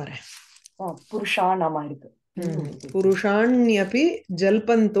வரேன் புருஷானாமா இருக்கு புருஷாண்யபி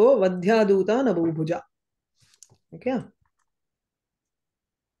ஜல்பந்தோ வத்யாதூதான பூபுஜா ஓகே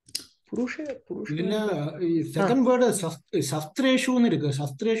இதுல செகண்ட் வேர்டு சஸ்திரேஷுன்னு இருக்கு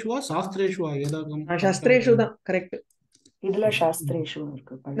சஸ்திரேஷுவா சாஸ்திரேஷுவா ஏதாவது சஸ்திரேஷு தான் கரெக்ட் இதுல சாஸ்திரேஷு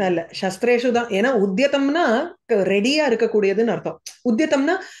இருக்கு இல்ல சஸ்திரேஷு தான் ஏன்னா உத்தியத்தம்னா ரெடியா இருக்கக்கூடியதுன்னு அர்த்தம்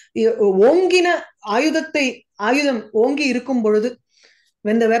உத்தியத்தம்னா ஓங்கின ஆயுதம் ஓங்கி இருக்கும் பொழுது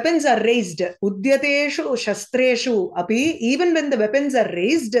when the weapons are raised udyateshu shastreshu api even when the weapons are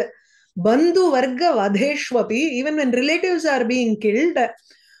raised bandhu varga vadheshu api even when relatives are being killed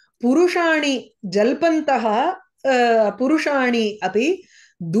purushani jalpantaha purushani api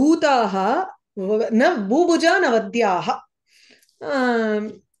dutaha na bhubuja na vadyaha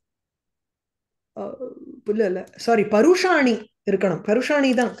இல்ல sorry பருஷாணி இருக்கணும் பருஷாணி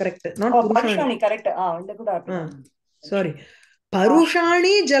தான் correct not புருஷாணி correct இந்த கூட sorry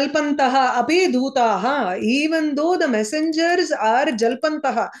பருஷாணி ஜல்பந்தஹ அபி தூதாஹ even though த messengers R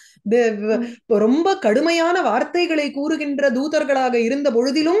ஜல்பந்தஹ ரொம்ப கடுமையான வார்த்தைகளை கூறுகின்ற தூதர்களாக இருந்த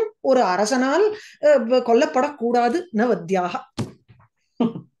பொழுதிலும் ஒரு அரசனால் கொல்லப்படக்கூடாது ந வத்யாக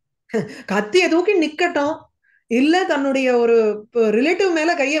கத்திய தூக்கி நிக்கட்டும் இல்ல தன்னுடைய ஒரு ரிலேட்டிவ்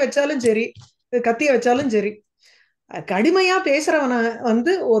மேல கைய வச்சாலும் சரி கத்திய வச்சாலும் சரி கடுமையா பேசுறவன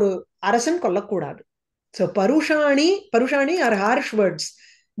வந்து ஒரு அரசன் கொல்லக்கூடாது so parushani are harsh words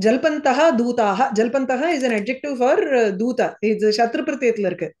jalpantaha dutaha jalpantaha is an adjective for duta இது சத்ரு பிரத்யத்துல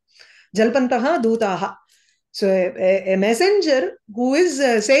இருக்கு jalpantaha dutaha so a messenger who is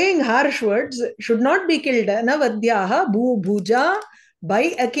saying harsh words should not be killed na vadyaha bhuja by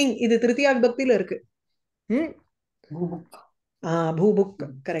a king இது திருத்தியா விபக்தியில இருக்கு பூபுக்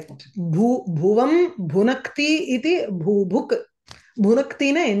correct பூவம் புனக்தி இது பூபுக்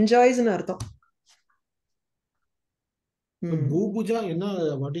புனக்தினா என்ஜாய்ஸ்னு அர்த்தம் பூபுஜா என்ன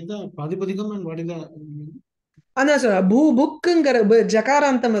what is the பிராதிபதிகம் and what is the அதான் sir பூபுக்குங்கிற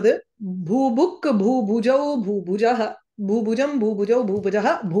ஜகாராந்தம் அது பூபுக் பூபுஜௌ பூபுஜஹ பூபுஜம் பூபுஜௌ பூபுஜஹ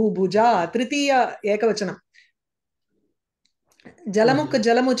பூபுஜா திருத்தீய ஏகவச்சனம் ஜலமுக்கு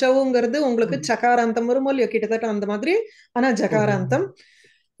ஜலமுச்சவுங்கிறது உங்களுக்கு சகாராந்தம் வரும் இல்லையோ கிட்டத்தட்ட அந்த மாதிரி ஆனா ஜகாராந்தம்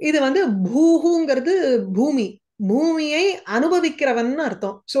இது வந்து பூஹுங்கிறது பூமி பூமியை அனுபவிக்கிறவன்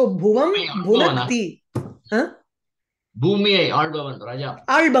அர்த்தம் சோ புவம் புனக்தி பூமியை ஆள்பவன் ராஜா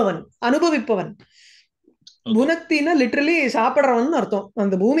ஆள்பவன் அனுபவிப்பவன் புனக்தினா லிட்டரலி சாப்பிடுறவன் அர்த்தம்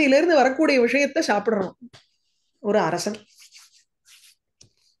அந்த பூமியில இருந்து வரக்கூடிய விஷயத்தை சாப்பிடுறவன் ஒரு அரசன்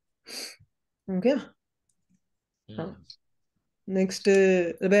ஓகே நெக்ஸ்ட்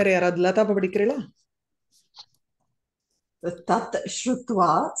வேற யாராவது லதாப்பா படிக்கிறீங்களா தத்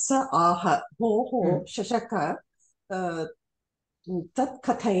ஸ்ருத்வா ச ஆஹ போஹோ சசக தத்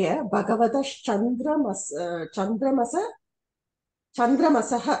கதய பகவதः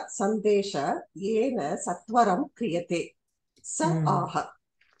சந்திரமசः சந்தேஷ ஏன சத்வரம் கிரியதே ச ஆஹ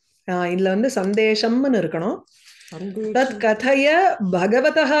இதுல வந்து சந்தேஷம்னு இருக்கணும் தத் கதய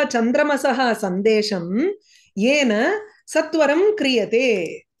பகவதः சந்திரமசः சந்தேஷம் ஏன சத்வரம் கிரியதே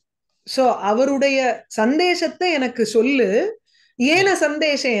சோ அவருடைய சந்தேசத்தை எனக்கு சொல்லு ஏன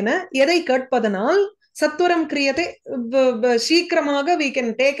சந்தேசேன எதை கேட்பதனால் சத்வரம் கிரியதே சீக்கிரமாக we can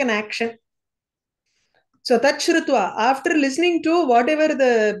take an action so தச்ருத்வா after listening to whatever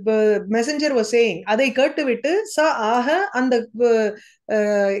the messenger was saying அதை கேட்டுவிட்டு ச ஆக அந்த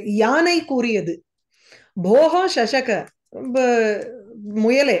யானை கூறியது போஹ சசக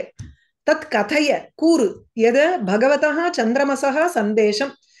முயலே தத் கதைய கூறு எத பகவதः சந்திரமசः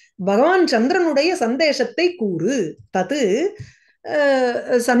சந்தேசம் பகவான் சந்திரனுடைய சந்தேசத்தை கூறு தத்து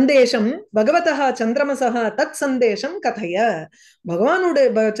சந்தேசம் பகவதः சந்திரமசः தத் சந்தேசம் கதைய பகவானுடைய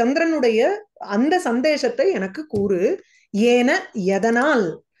சந்திரனுடைய அந்த சந்தேசத்தை எனக்கு கூறு ஏன எதனால்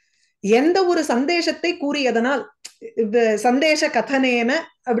எந்த ஒரு சந்தேசத்தை கூறியதனால் சந்தேச கதனேன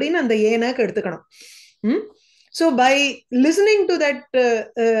அப்படின்னு அந்த ஏனக்கு எடுத்துக்கணும் So by listening to that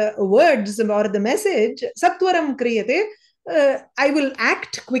words or the message, Satwaram Kriyate, I will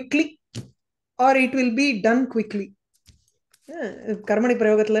act quickly or it will be done quickly. கர்மணி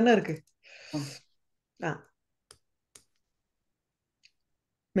பிரயோகத்துல என்ன இருக்கு?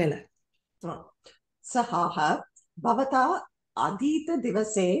 மேல சஹாஹ பவதா அதீத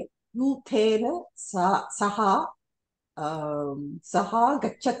திவசே யூதேன சஹா சஹா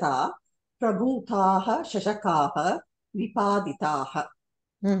கச்சதா பிரபூதாக சசகாக விபாதிதாக.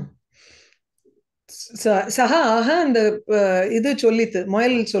 சஹா ஆக அந்த இது சொல்லித்து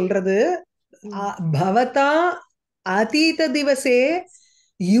முயல் சொல்றது பவதா அதீத திவசே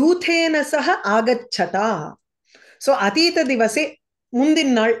யூதேன சஹ ஆகச்சதா. சோ அதீத திவசே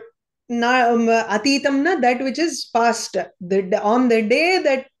முந்தின நாள், அதீதம்னா that which is past, on the day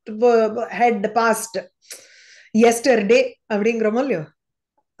that had passed, yesterday அப்படிங்கிறோமோ இல்லையோ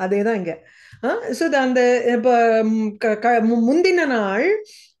அதேதான் இங்க. சோ அந்த முந்தின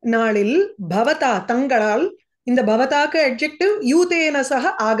நாளில் பவதா தங்களால், இந்த பவதாக்கு அட்ஜெக்டிவ் யூதேன சஹ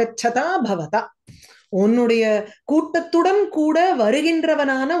ஆகச்சதா பவதா, உன்னுடைய கூட்டத்துடன் கூட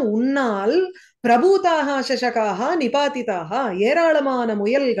வருகின்றவனான உன்னால் பிரபூதாக சசகாக நிபாதிதாக, ஏராளமான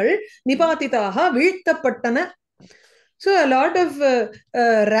முயல்கள் நிபாதிதாக வீழ்த்தப்பட்டன. So a lot of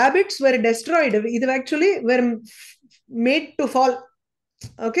rabbits were destroyed. இது actually were made to fall.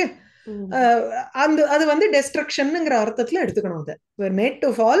 Okay. அது வந்து destructionங்கிற அர்த்தத்துல எடுத்துக்கணும். அது were made to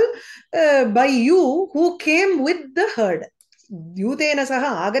fall by you who came with the herd. யூதேன சஹ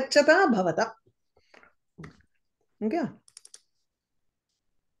ஆகச்சதா பவதா. Okay.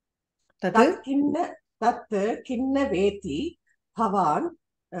 தத் கிண்ண வேதி பவான்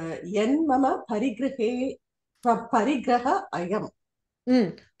யன்மம பரிகிரக அயம்.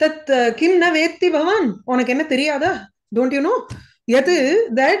 தத் கிம் ந வேத்தி பவான், உனக்கு என்ன தெரியாதா? டோன்ட் யூ நோ எது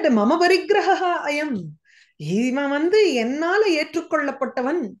தட் மம பரிகிரக அயம், இவன் வந்து என்னால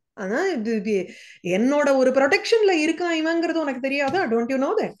ஏற்றுக்கொள்ளப்பட்டவன், ஆனா இது என்னோட ஒரு ப்ரொடெக்ஷன்ல இருக்கான் இவங்கிறது உனக்கு தெரியாதா? Don't you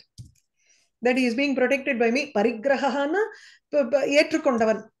know that that he is being protected by me? பரிகிரகனா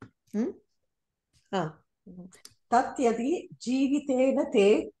ஏற்றுக்கொண்டவன். தத் யதி ஜீவிதேன தே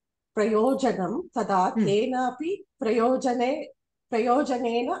பிரயோஜனம் ததா கேனாபி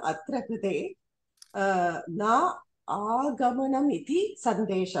பிரயோஜனேன அத்ர கிருதே ந ஆகமனம் இதி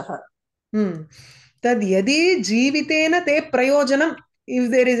சந்தேஷः. தத் யதி ஜீவிதேன தே பிரயோஜனம், if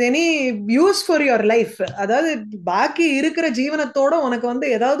there is any use for your life, அதாவது பாக்கி இருக்கிற ஜீவனத்தோட உனக்கு வந்து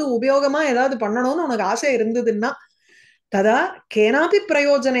ஏதாவது உபயோகமா ஏதாவது பண்ணணும்னு உனக்கு ஆசை இருந்ததுன்னா, ததா கேனாபி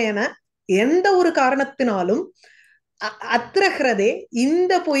பிரயோஜனேன, எந்த ஒரு காரணத்தினாலும், அத்திரஹ்ரதே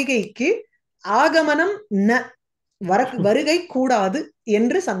இந்த பொய்கைக்கு, ஆகமனம் ந வருகை கூடாது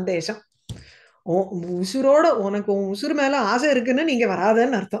என்று சந்தேஷம். உசுரோட உனக்கு உசுறு மேல ஆசை இருக்குன்னு நீங்க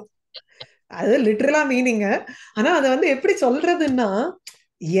வராதன்னு அர்த்தம். அது லிட்டரலா மீனிங்க. ஆனா அதை வந்து எப்படி சொல்றதுன்னா,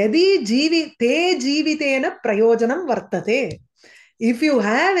 எதி தே ஜீவிதேன பிரயோஜனம் வர்த்ததே, if you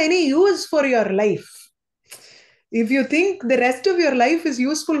have any use for your life, if you think the rest of your life is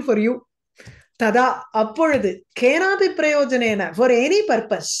useful for you, ததா அப்பொழுது கேனாபி பிரயோஜனேன ஃபார் எனி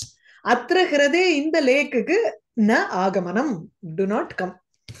பர்பஸ், அத்திர ஹிருதே இந்த லேக்குக்கு ந ஆகமனம், டு நாட் கம்.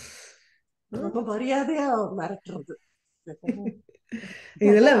 ரொம்ப மரியாதையா மிரட்டுறது.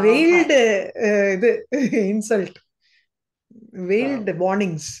 இதெல்லாம் வெயில்டு இது இன்சல்ட், வெயில்டு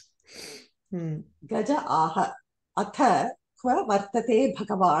வார்னிங்ஸ். கஜ ஆஹ அத क्व वर्तते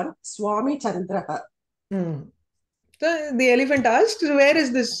भगवान स्वामी चंद्रः. The elephant asked,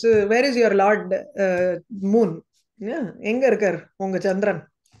 where is your lord moon? எங்க இருக்கார் உங்க சந்திரன்?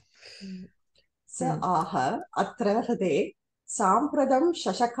 स आह अत्र हृदे साम्प्रदं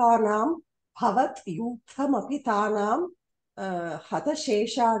शशकानां भवत् यूथमपि तानां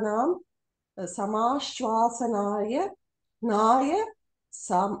हतशेषाणां समाश्वासनाय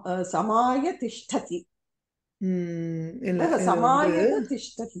समाय तिष्ठति. समाय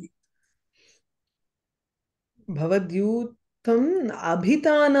तिष्ठति. பவத்யூத்தம்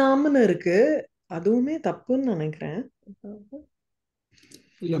அபிதானாம்னு இருக்கு, அதுவுமே தப்புன்னு நினைக்கிறேன்.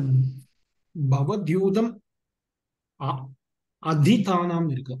 இல்ல, பவத்யூதம் அதிதானாம்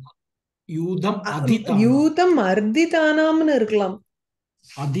இருக்கு. யூதம் அர்த்திதானாம்னு இருக்கலாம்.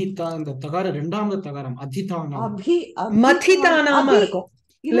 அதிதா இந்த தகாரம் இரண்டாவது தகாரம் அதிதானாம் மதிதானாமா இருக்கும்.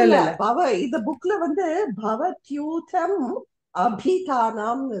 இல்ல இல்ல இந்த புக்ல வந்து பவத்யூதம்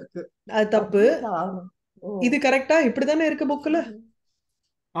அபிதானாம் இருக்கு. அது தப்பு. இது கரெக்டா இப்படிதானே இருக்கு புக்ல?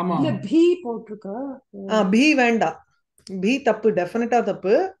 ஆமா, இல்ல பி போட்டுருக்கா. பி வேண்டாம், பி தப்பு, டெஃபினட்டா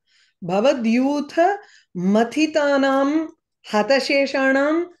தப்பு. பவத்யூத மதிதானாம்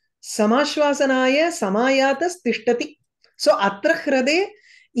ஹதசேஷானாம் சமாஸ்வாசனாய சமாயாத திஷ்டதி. சோ அத்ர ஹிருதே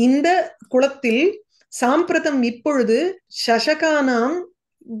இந்த குளத்தில் சாம்பிரதம் இப்பொழுது சசகானாம்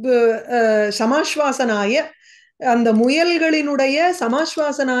சமாஸ்வாசனாய அந்த முயல்களினுடைய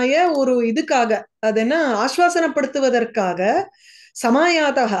சமாஸ்வாசனாய ஒரு இதுக்காக, அது என்ன, ஆஸ்வாசனப்படுத்துவதற்காக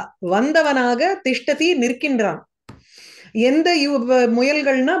சமாயாதக வந்தவனாக திஷ்டதி நிற்கின்றான். எந்த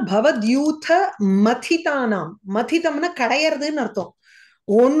முயல்கள்னா பவத்யூத மதிதானாம். மதிதம்னா கடையறதுன்னு அர்த்தம்.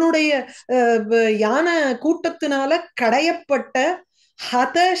 உன்னுடைய யானை கூட்டத்தினால கடையப்பட்ட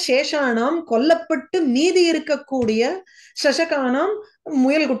ஹத சேஷானாம் கொல்லப்பட்டு மீதி இருக்கக்கூடிய சசகானாம்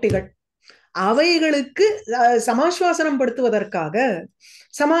முயல் குட்டிகள், அவைகளுக்கு சமாஸ்வாசனம் படுத்துவதற்காக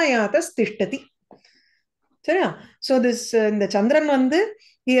சமாயாத திஷ்டதி. சரியா? சோ திஸ் இந்த சந்திரன் வந்து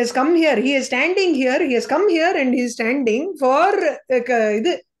he has come here, he is standing here, he has come here and he is standing for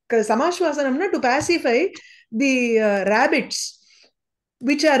இது சமாஸ்வாசனம்னா to pacify the rabbits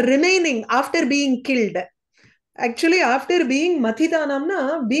which are remaining after being killed. Actually after being mathitanamna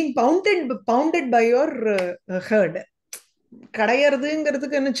being pounded by your herd.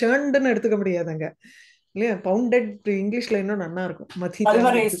 கடையறதுங்கிறதுக்கு என்ன சேர்ண்டுன்னு எடுத்துக்க முடியாதுங்க இல்லையா? Bounded இங்கிலீஷ்ல இன்னும் நல்லா இருக்கும்.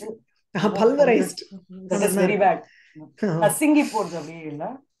 Pulverized. பல்வரைஸ்ட். That is very bad. நசுங்கி போறது அப்படியே இல்ல.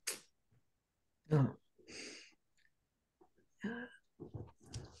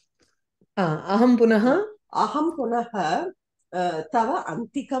 அஹம் புனः தவ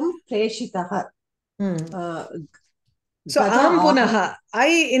அந்திகம் பிரேஷிதः. So aham punah, I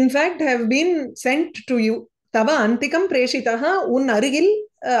in fact have been sent to you. தவ அந்திகம் பிரேஷிதः, உன் அருகில்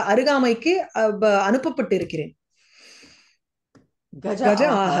அருகாமைக்கு அனுப்பப்பட்டிருக்கிறேன். கஜ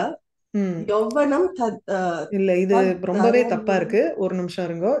ஆஹ. யௌவனம் இல்ல, இது ரொம்பவே தப்பா இருக்கு. ஒரு நிமிஷம்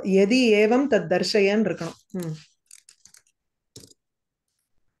இருங்கோ. எதி ஏவம் தத் தர்ஷயன்னு இருக்கணும்.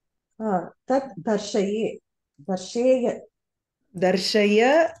 தத் தர்ஷயே தர்ஷேய தர்ஷய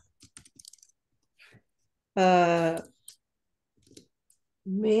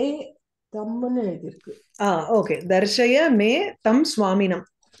மே தம்னு இருக்கு. ஓகே. தர்ஷய மே தம் சுவாமினம்.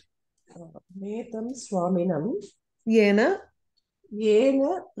 மே தம் சுவாமினம் ஏன ஏன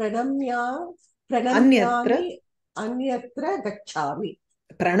பிரணம்யாமி அந்யத்ர கச்சாமி.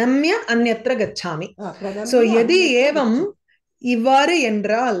 பிரணம்ய அந்யத்ர கச்சாமி. சோ எதி ஏவம், இவ்வாறு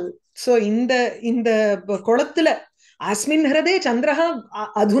என்றால், சோ இந்த இந்த குளத்துல அஸ்மின் ஹிருதே சந்திரஹ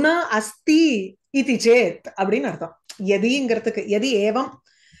அதுனா அஸ்தி இதி சேத் அப்படின்னு அர்த்தம். எதிங்கிறதுக்கு எதி ஏவம்,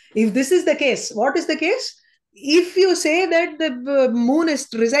 if this is the case, what is the case? If you say that the moon is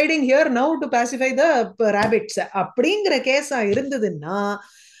residing here now to pacify the rabbits, அப்படிங்கிற கேஸா இருந்ததுன்னா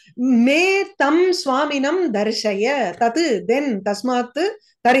மே தம் சுவாமினம் தர்ஷய தது, தென் தஸ்மாத்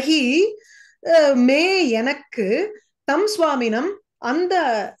தர்ஹி மே எனக்கு தம் சுவாமினம் அந்த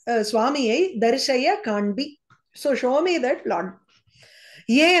சுவாமியை தர்ஷய காண்பி. So show me that Lord.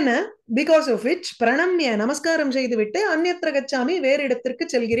 ஏன, because of which பிரணம்ய நமஸ்காரம் செய்துவிட்டு அந்யத்ர கச்சாமி வேறு இடத்திற்கு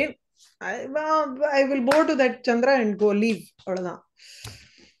செல்கிறேன். I will go to that Chandra and go leave. அவ்வளவுதான்.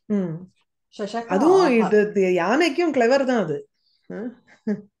 அதுவும் இது யானைக்கும் கிளவர் தான் அது.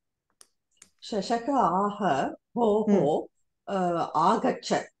 சசக ஆஹ போஹோ ஆகச்ச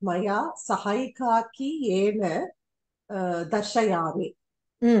மயா சஹைகாக்கி ஏன தர்ஷயாமி.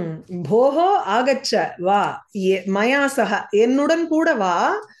 போஹோ ஆகச்ச வா, மயா சஹ என்னுடன் கூட வா,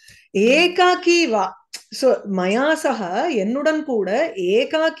 ஏகாக்கி வா. சோ மயா சஹ என்னுடன் கூட,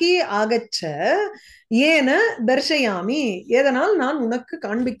 ஏகாக்கி ஆகச்ச ஏன தர்ஷயாமி எதனால் நான் உனக்கு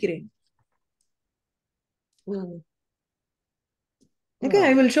காண்பிக்கிறேன். Okay,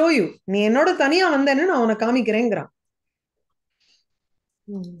 I will show you. நீ என்னோட தனியா வந்தேன்னு நான் உனக்கு காமிக்கிறேங்கிறான்.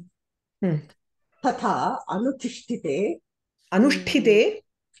 ததா அனுதிஷ்டிதே அனுஷ்டிதே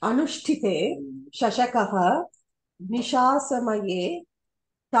அனுஷ்டிதே சசகः நிஷாசமயே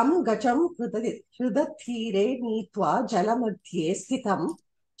தம் கஜம் ஹிருதத்தீரே நீத்வா ஜலமத்யே ஸ்திதம்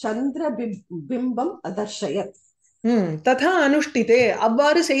சந்திரபிம்பம் அதர்ஷயத். ததா அனுஷ்டிதே,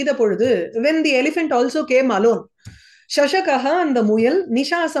 அவ்வாறு செய்த பொழுது, when the elephant also came alone, சசகஹ அந்த முயல்,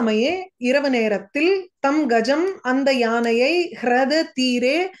 நிஷா சமயே இரவு நேரத்தில், தம் கஜம் அந்த யானையை, ஹ்ரத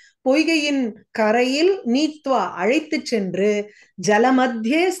தீரே பொய்கையின் கரையில், நீத்வா அழைத்து சென்று,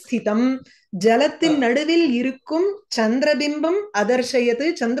 ஜலமத்தியே ஸ்திதம் ஜலத்தின் நடுவில் இருக்கும், சந்திரபிம்பம் அதர்ஷயது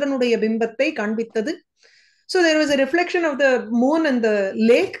சந்திரனுடைய பிம்பத்தை காண்பித்தது. So there was a reflection of the moon and the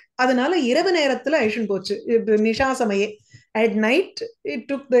lake. அதனால இரவு நேரத்துல ஐஷன் போச்சு. Nisha சமயே, at night it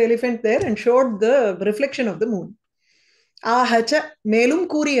took the elephant there and showed the reflection of the moon. ஆஹச்ச மேலும்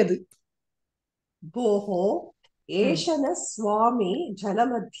கூறியது, போஹோ ஏஷன சுவாமி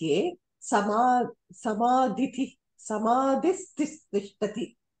ஜலமத்யே சமாதிஸ்திஷ்டதி.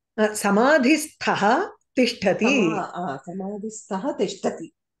 சமாதிஸ்தஹ திஷ்டதி.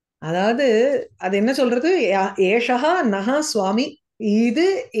 அதாவது அது என்ன சொல்றது, ஏஷஹா நஹா சுவாமி, இது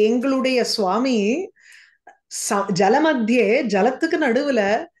எங்களுடைய சுவாமி, ஜலமத்தியே ஜலத்துக்கு நடுவுல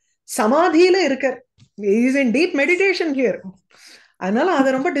சமாதியில இருக்க. Is in deep meditation here. அதனால அதை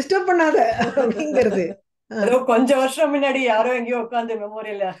ரொம்ப டிஸ்டர்ப் பண்ணாத அப்படிங்கிறது. ஏதோ கொஞ்ச வருஷம் முன்னாடி யாரோ எங்கேயோ உட்காந்து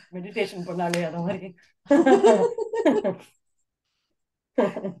மெமோரியல்ல மெடிடேஷன் பண்ணாலே அது மாதிரி.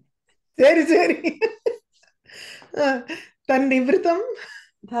 சரி சரி. தன் நிபிருத்தம்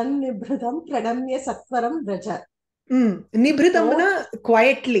பிரணம்ய satvaram Raja. நிபிருத்தம்னா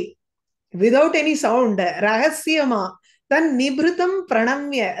quietly without any sound, ரகசியமா. தன் நிபிருத்தம்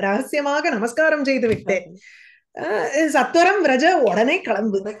பிரணம்ய ரகசியமாக நமஸ்காரம் செய்து விட்டேன். சத்வரம் ரஜ உடனே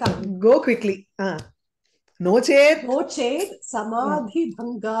கிளம்பு, கோ குவிக்லி. நோச்சேத் நோச்சேத் சமாதி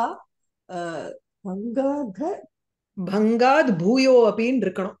பங்காத் பூயோ அப்படின்னு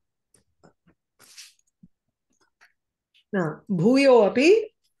இருக்கணும். பூயோ அப்பி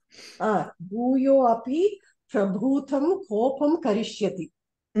பூயோ அப்பி பிரபூதம் கோபம் கரிஷ்யதி.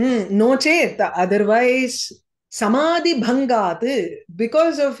 நோச்சேத் அதர்வைஸ் சமாதி பங்காது,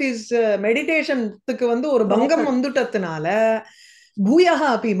 பிகாஸ் ஆஃப் ஹிஸ் மெடிடேஷனுக்கு வந்து ஒரு பங்கம் வந்துட்டதுனால பூயா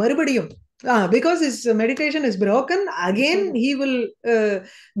அப்பி மறுபடியும் because his meditation is broken again he will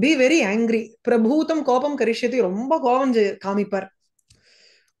be very angry. பிரபூதம் கோபம் கரிஷ்யதி, ரொம்ப கோபம் காமிப்பார்.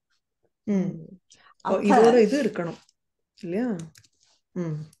 இதோட இது இருக்கணும் இல்லையா?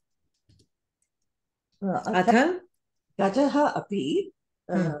 அத கஜஹ அப்பி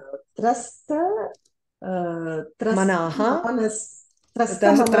த்ரஸ்த மனாஹ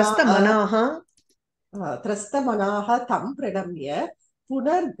தம் பிரணம்ய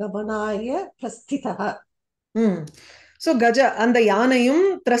புனர்கமனாய பிரஸ்திதஹ. சோ கஜ அந்த யானையும்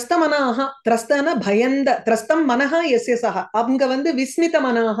திரஸ்தமனாக, திரஸ்தன பயந்த, திரஸ்தம் மனஹா எஸ்ய சஹ, அங்க வந்து விஸ்மித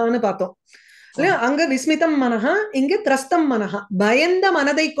மனஹான்னு பார்த்தோம் இல்லையா? அங்க விஸ்மிதம் மனஹா, இங்க திரஸ்தம் மனஹா, பயந்த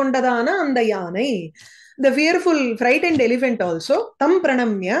மனதை கொண்டதான அந்த யானை. the fearful frightened elephant also tam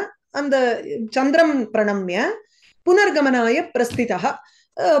pranamya, அந்த சந்திரம் பிரணம்ய புனர்கமனாய பிரஸ்திதஹ,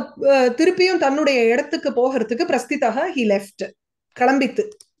 திருப்பியும் தன்னுடைய இடத்துக்கு போகிறதுக்கு பிரஸ்திதஹ he left, கிளம்பித்து,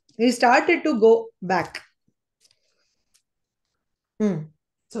 he started to go back.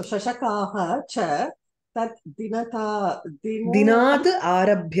 so shashakaah cha tat dinat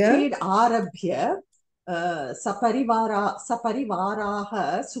arabhya saparivarah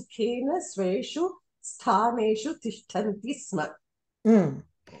sukhena sveshu sthaneshu tishtanti sma.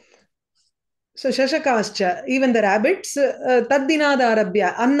 So shashakascha, even the rabbits, தத்தினாத ஆரம்பிய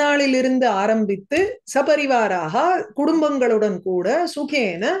அந்நாளிலிருந்து ஆரம்பித்து சபரிவாராக குடும்பங்களுடன் கூட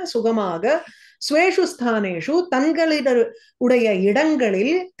சுகேன சுகமாக ஸ்வேஷு ஸ்தானேஷு தங்களுடைய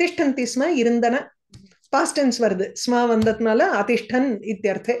இடங்களில் திஷ்டந்தி ஸ்ம இருந்தன. பாஸ்ட் டென்ஸ் வருது, ஸ்ம வந்ததுனால அதிஷ்டன்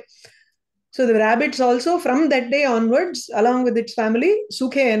இத்தியர்த்தே. So the rabbits also from that day onwards along with its family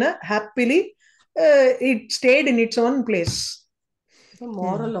sukhena happily it stayed in its own place. The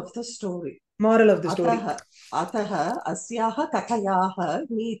moral of the story. Moral of the story. Ataha asyaha kathayaha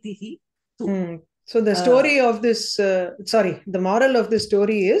nitihi tu. So the story of this the moral of this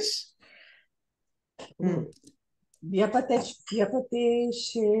story is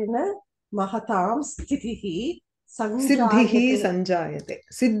vyapateshena mahatam stitihi siddhihi sanjayate.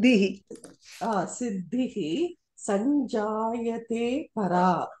 Siddhihi sanjayate para.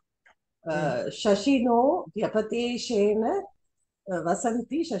 Shashino vyapateshena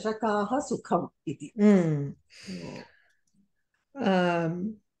Vasanthi சஷகாஹ சுகம் இது.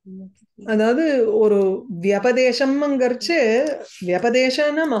 அதாவது ஒரு வியபதேசம்ங்கிறச்சு,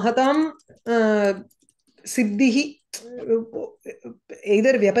 வியபதேசன மகதாம் சித்திஹி,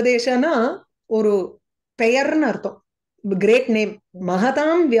 எதர் வியபதேசனா ஒரு பெயர்னு அர்த்தம், great name.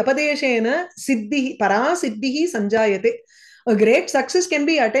 மகதாம் வியபதேசேன சித்திஹி பரா சித்திஹி சஞ்சாயதே. A great success can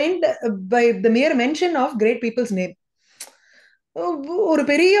be attained by the mere mention of great people's name. ஒரு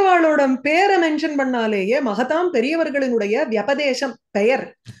பெரியவாளோட பேரை மென்ஷன் பண்ணாலேயே மகதாம் பெரியவர்களினுடைய வியபதேசம் பெயர்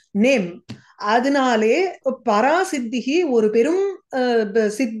நேம், அதனாலே பராசித்திகி ஒரு பெரும்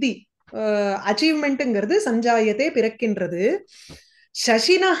சித்தி அச்சீவ்மெண்ட்ங்கிறது சஞ்சாயத்தை பிறக்கின்றது.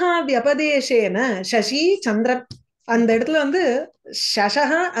 சசினஹா வியபதேசேன, சசி சந்திரன், அந்த இடத்துல வந்து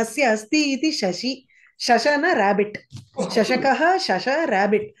சசஹ அஸ்ய அஸ்தி இது சசி, சசன ராபிட், சசகஹ சச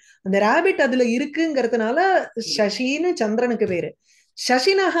ராபிட், அந்த ராபிட் அதுல இருக்குங்கிறதுனால சசின்னு சந்திரனுக்கு பேரு.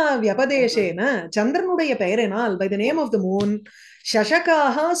 சசினஹா வியபதேசேன, சந்திரனுடைய பெயரினால் by the name of the moon,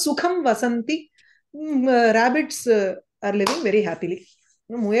 சசகாக சுகம் Vasanthi, rabbits are living very happily.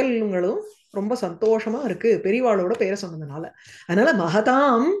 முயல்களும் ரொம்ப சந்தோஷமா இருக்கு பெரியவாளோட பெயரை சொன்னதுனால. அதனால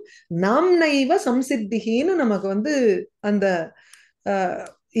மகதாம் நாம்னைவ சம்சித்திகின்னு நமக்கு வந்து அந்த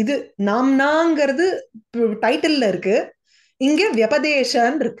இது நாம்னாங்கிறது டைட்டில்ல இருக்கு, இங்க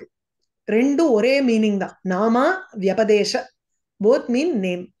வியபதேசன் இருக்கு, ரெண்டும் ஒரே மீனிங் தான். நாமா வியபதேச, போத் மீன்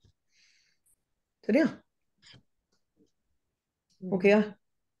நேம். சரியா? ஓகேயா?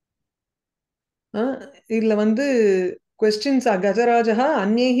 இதுல வந்து கொஸ்டின்ஸ் கஜராஜா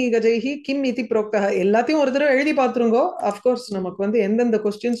அந்நேஹி கஜைஹி கிம் இதி புரோக்தா எல்லாத்தையும் ஒரு தடவை எழுதி பார்த்துருங்கோ. அஃப்கோர்ஸ் நமக்கு வந்து எந்தெந்த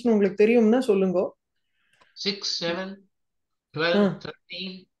கொஸ்டின்ஸ்னு உங்களுக்கு தெரியும்னா சொல்லுங்க. 6, 7, 12,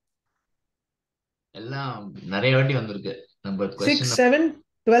 13 எல்லாம் நிறைய வாட்டி வந்திருக்கு. நம்பர் 6, 7,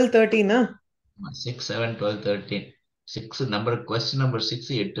 12, 13 6, 7, 12, 13 6 நம்பர் கொஸ்டின் நம்பர்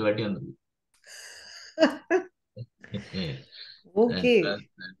 6 8 வாட்டி வந்திருக்கு. ஓகே.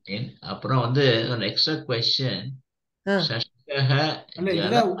 அப்புறம் வந்து எக்ஸ்ட்ரா கொஸ்டின்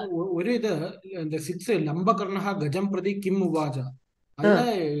இதுல ஒரு இது இந்த 6 லம்பகர்ணஹ கஜம் பிரதி கிம் உவாஜா அதுல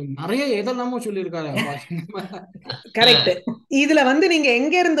நிறைய எதெல்லாமோ சொல்லியிருக்காரு. கரெக்ட். இதுல வந்து நீங்க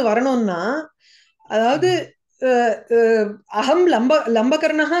எங்க இருந்து வரணும்னா, அதாவது அகம்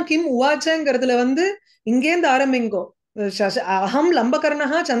லம்பகர்ணஹா கிம் உவாச்சங்கிறதுல வந்து இங்கேருந்து ஆரம்பிங்கோ. அகம்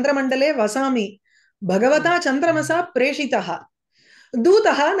லம்பகர்ணஹா சந்திரமண்டலே வசாமி பகவதா சந்திரமசா பிரேஷிதா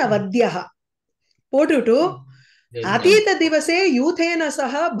தூதஹ ந வத்யஹ போட்டுட்டு அதீத திவசே யூதேன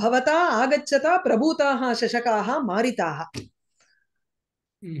சஹ பவதா ஆகச்சதா பிரபூதாஹ சசகாஹ மாரிதாஹ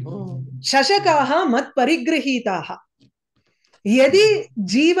शशकाः मत् परिगृहीताः यदि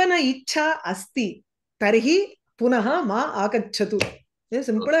जीवन इच्छा अस्ति तर्हि पुनः मा आगच्छतु. ये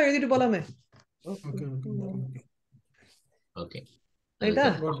सिंपल எழுதிட்டு போலாமே. ஓகே ரைட்டா?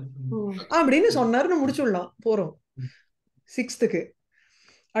 அப்படின்னு சொன்னாருன்னு முடிச்சுடலாம். போறோம் 6th.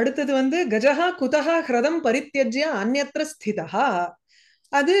 அடுத்தது வந்து கஜஹா குதஹா ஹ்ரதம் பரித்யஜ்ய அன்யத்ர ஸ்திதஹ.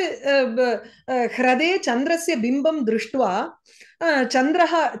 அது ஹ்ரதே சந்திரஸ்ய பிம்பம் திருஷ்டுவா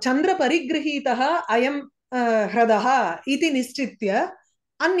சந்திரஹ சந்திர பரிகிரஹீதஹ அயம் ஹ்ரதஹ இதி நிச்சித்ய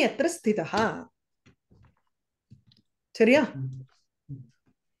அன்யத்ர ஸ்திதஹ. சரியா?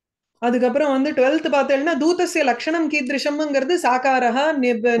 அதுக்கப்புறம் வந்து 12th பார்த்தேன்னா தூதஸ்ய லக்ஷணம் கீத்ரிஷம்ங்கிறது சாகாரஹ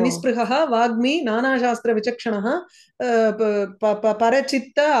நிஸ்பிருஹ வாக்மி நானாசாஸ்திர விசக்ஷணஹ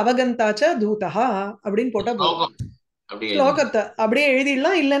பரச்சித்த அவகந்தாச்ச தூதஹ அப்படின்னு போட்டா போதும். ஸ்லோகத்தை அப்படியே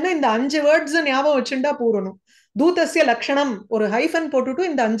எழுதிடலாம். இல்லைன்னா இந்த 5 வேர்ட்ஸ் ஞாபகம் வச்சுட்டா பூரணும். தூதஸ்ய லக்ஷணம் ஒரு ஹைஃபன் போட்டுட்டு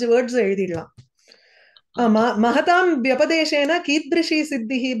இந்த 5 வேர்ட்ஸ் எழுதிடலாம். மகதாம் வியபதேசேன கீத்ரிஷி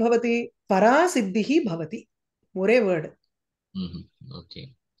சித்திஹி பவதி பரா சித்திஹி பவதி. ஒரே வேர்டு.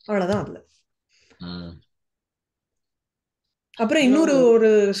 அவ்வளவுதான் அதுல. அப்புறம் இன்னொரு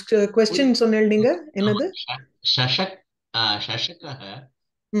ஒரு क्वेश्चन சொன்னேன் நீங்க. என்னது? சஷகஹ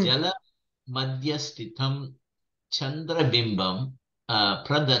ஜல மத்யஸ்திதம் சந்திரபிம்பம்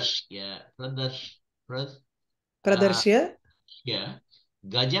பிரதர்ஷ்ய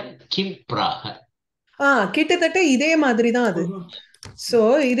கஜம் கிம் பிராஹ. கிட்டத்தட்ட இதே மாதிரி தான் அது. சோ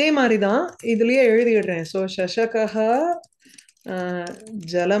இதே மாதிரி தான் இதுலயே எழுதிடுறேன். சோ சஷகஹ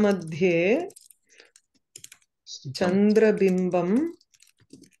ஜலமத்யே சந்திரபிம்பம்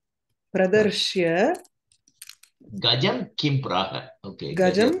பிரதர்ஷ்ய கஜம் கிம் பிராஹ. ஓகே,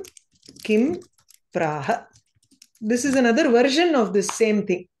 கஜம் கிம் பிராஹ. This is another version of this same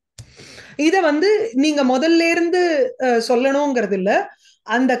thing. இத வந்து நீங்க முதல்ல இருந்து சொல்லணுங்கிறது இல்ல.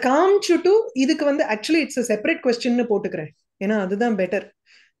 அந்த காமிச்சுட்டு இதுக்கு வந்து actually it's a separate question னு போட்டுக்கிறேன். ஏன்னா அதுதான் பெட்டர்.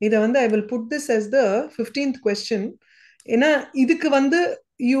 இத வந்து I will put this as the 15th question. ஏன்னா இதுக்கு வந்து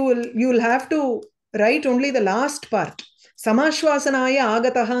you will have to write only the last part. சமாஸ்வாசனாய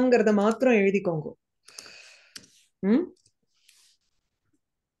ஆகதஹங்கிறத மாத்திரம் எழுதிக்கோங்க.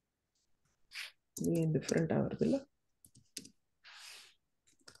 ஏன் டிஃபரெண்ட் ஆகுறது இல்ல?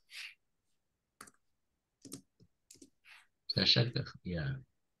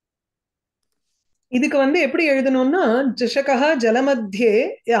 இதுக்கு வந்து எப்படி எழுதணும்னா ஜஷகஹ ஜலமத்யே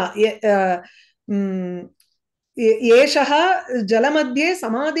ஏஷஹ ஜலமத்யே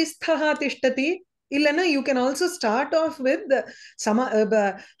சமாதிஸ்தஹ திஷ்டதி. இல்லைன்னா you can also start off with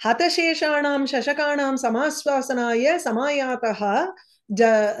ஹதசேஷாணாம் சஷகாணாம் சமாஸ்வாசனாய சமாயாதஹ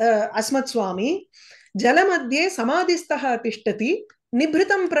Asmat சுவாமி ஜலமத்யே சமாதிஸ்தஹ திஷ்டதி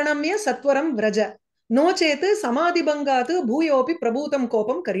நிப்ருதம் பிரணம்ய சத்வரம் விரஜ நோச்சேத்து சமாதி பங்காத்து பூயோபி பிரபூதம்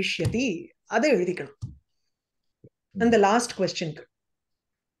கோபம் கரிஷ்யதி. அதை எழுதிக்கணும் அந்த லாஸ்ட் क्वेश्चनக்கு.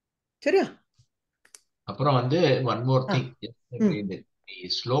 சரியா? அப்புறம் வந்து one more thing. The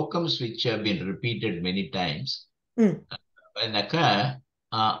slokams which have been repeated many times. என்னக்கா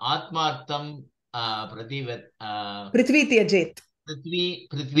ஆத்மார்த்தம் பிருத்வி தியஜேத்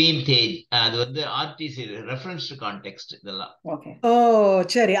பிருத்வீம் தேஜ். அது வந்து ஆர்டிசி ரெஃபரன்ஸ் டு கான்டெக்ஸ்ட் இதெல்லாம். ஓகே. ஓ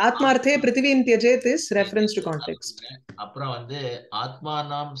சரி. ஆத்மார்த்தே பிருத்வீம் தியஜேத் இஸ் ரெஃபரன்ஸ் டு கான்டெக்ஸ்ட். அப்புறம் வந்து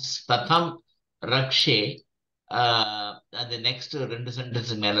ஆத்மானாம் ஸ்ததம் ரக்ஷே. அது நெக்ஸ்ட் 2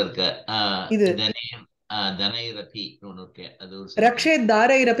 சென்டென்ஸ் மேல இருக்க இது தனைரபி ஒன்னு இருக்கு. அது ஒரு ரக்ஷே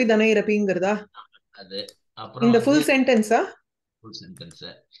தாரைரபி தனைரபிங்கிறதா அது. அப்புறம் இந்த ஃபுல் சென்டென்ஸா? Full sentence.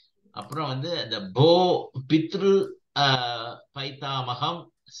 அப்புறம் வந்து the போ பித்ரு பைதாமகம்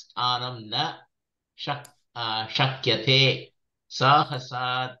ஸ்தானம் ந shakyate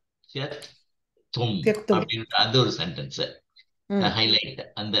sahasatyat tum தியக்தும். அப்படின்ற அந்த ஒரு சென்டென்ஸ் ஹைலைட்.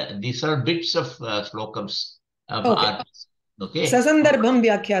 அந்த these are bits of slokams of Okay. artists. Okay. சசந்தர்ப்பம்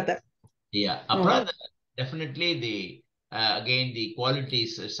வியாக்கியாத. Yeah. Apart, definitely the again the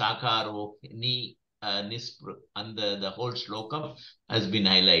qualities sakaro ni nispr and the whole slokam has been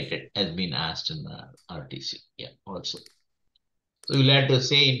highlighted, has been asked in the RTC. Yeah, also. So you'll have to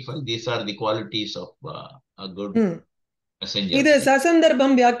say in full, these are the qualities of a good messenger. இது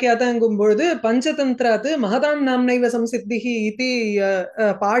சசந்தர்ப்பம் வியாக்கியாதங்கும் பொழுது பஞ்சதந்திராத் மகதாம் நாம்னைவ சம்சித்திஹி இதி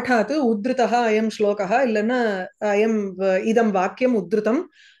பாடாத் உத்ருதः அயம் ஸ்லோகः இல்லைன்னா அயம் இதம் வாக்கியம் உத்ருதம்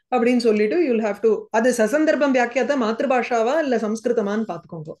அப்படின்னு சொல்லிட்டு யூல் ஹாவ் டு அது சசந்தர்ப்பம் வியாக்கியாத மாத்ருபாஷாவா இல்ல சம்ஸ்கிருதமான்னு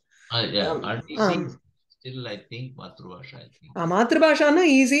பாத்துக்கோங்க. Still, I think Matrubhasha. மாத்ருபாஷானா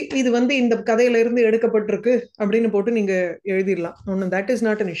easy. இது இந்த கதையில இருந்து எடுக்கப்பட்டிருக்கு அப்படின்னு போட்டு நீங்க எழுதிடலாம். ஒன்னும் that is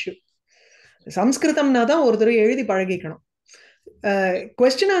not an issue. சம்ஸ்கிருதம்னா தான் ஒருத்தர் எழுதி பழகிக்கணும்.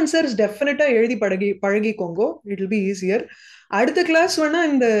 கொஸ்டின் ஆன்சர்ஸ் டெஃபினட்டா எழுதி பழகிக்கோங்க. It will be easier. அடுத்த கிளாஸ் வேணா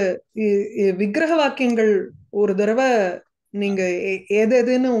இந்த விக்கிரக வாக்கியங்கள் ஒரு தடவை நீங்க எது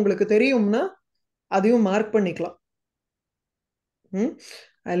எதுன்னு உங்களுக்கு தெரியும்னா அதையும் மார்க் பண்ணிக்கலாம்.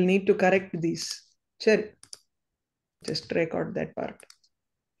 I'll need to correct these. சரி, just record that part.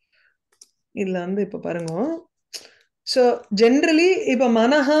 இதுல இப்ப பாருங்க. ஸோ ஜென்ரலி இப்ப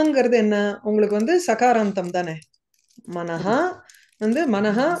மனஹாங்கிறது என்ன, உங்களுக்கு சகாராந்தம் தானே. மனஹா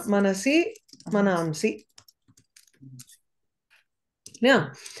மனஹா மனசி மனாம்சி.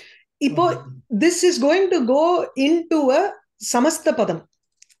 இப்போ this is going to go in to a சமஸ்த பதம்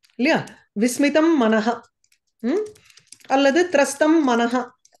இல்லையா. விஸ்மிதம் மனஹா அல்லது திரஸ்தம் மனஹா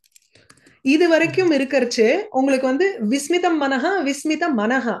இது வரைக்கும் இருக்கிறச்சு உங்களுக்கு விஸ்மிதம் மனஹா விஸ்மித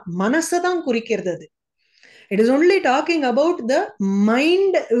மனஹா மனசதான் குறிக்கிறது. அது it is only talking about the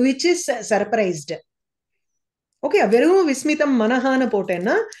mind which is surprised. Okay, வெறும் விஸ்மிதம் மனஹான்னு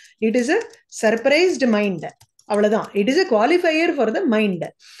போட்டேன்னா it is a surprised mind. அவ்வளவுதான். it is a qualifier for the mind.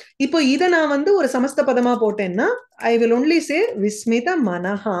 இப்போ இதை நான் ஒரு சமஸ்த பதமா போட்டேன்னா I will only say விஸ்மித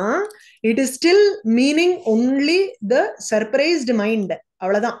மனஹா. it is still meaning only the surprised mind.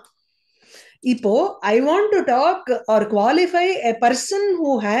 அவ்வளவுதான். இப்போ I want to talk or qualify a person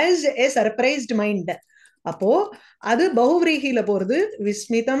who has a surprised mind. அப்போ அது பகுவ்ரீஹில போறது.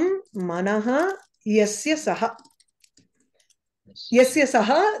 விஸ்மிதம் மனஹா யஸ்ய சஹ யஸ்ய சஹ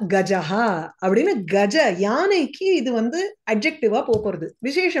கஜஹா அப்படின்னு கஜ யானைக்கு இது அட்ஜெக்டிவா போறது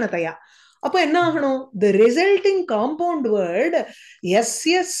விசேஷணத்தையா. அப்போ என்ன ஆகணும், the resulting compound word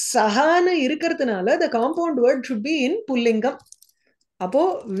யஸ்ய சஹான்னு இருக்கிறதுனால the compound word should be in புல்லிங்கம். அப்போ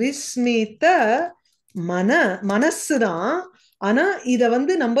விஸ்மித மனசுதான். ஆனா இத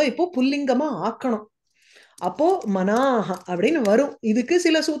நம்ம இப்போ புல்லிங்கமா ஆக்கணும். அப்போ மனாஹ அப்படின்னு வரும். இதுக்கு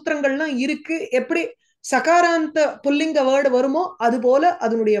சில சூத்திரங்கள்லாம் இருக்கு. எப்படி சகாராந்த புல்லிங்க வேர்டு வருமோ அது போல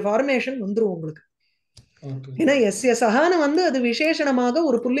அதனுடைய ஃபார்மேஷன் வந்துரும் உங்களுக்கு. ஏன்னா எஸ்ய சகான்னு அது விசேஷணமாக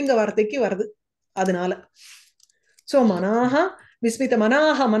ஒரு புல்லிங்க வார்த்தைக்கு வருது. அதனால சோ மனாஹ விஸ்மித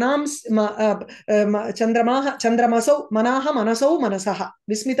மனாஹ மனாம்ஸ் சந்திரமாக சந்திரமசௌ மனாஹ மனசௌ மனசஹ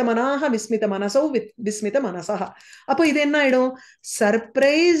விஸ்மித மனாஹ விஸ்மித மனசௌ விஸ்மித மனசஹ. அப்போ இது என்ன ஆயிடும்,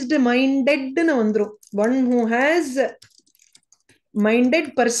 சர்ப்ரைஸ்டு மைண்டட்னு வந்துரும். One who has minded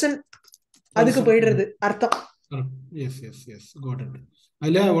person அதுக்கு போயிடுறது அர்த்தம்.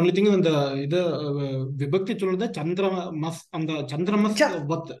 அதுல ஒன்லி திங் அந்த இது விபக்தி சொல்றது சந்திரமஸ், அந்த சந்திரமஸ்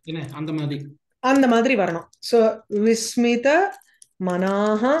அந்த மாதிரி வரணும். சோ விஸ்மித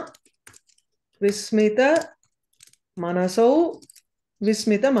மனாஹ விஸ்மித மனசௌ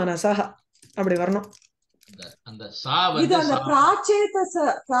விஸ்மித மனசஹ அப்படி வரணும். அந்த இது அந்த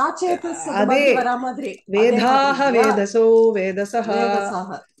பிராச்சேதஸ் அதே வர மாதிரி வேதாஹ வேதசௌ வேதசஹ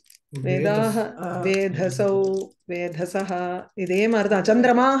வேதாஹ வேதசௌ வேதசஹ இதே மாதிரிதான்.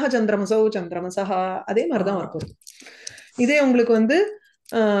 சந்திரமாக சந்திரமசௌ சந்திரமசஹ அதே மாதிரிதான் இருக்கும். இதே உங்களுக்கு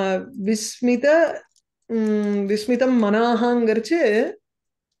விஸ்மித விஸ்மிதம் மனாஹாங்கிறச்சு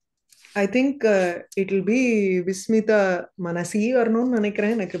I think it will be விஸ்மித மனசி வரணும்னு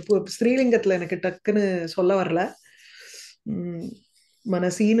நினைக்கிறேன். எனக்கு ஸ்ரீலிங்கத்துல எனக்கு டக்குன்னு சொல்ல வரல.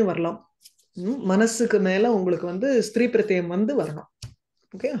 மனசின்னு வரலாம். மனசுக்கு மேல உங்களுக்கு ஸ்திரீ பிரத்யம் வரணும்.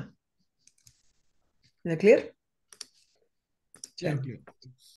 Okay, clear?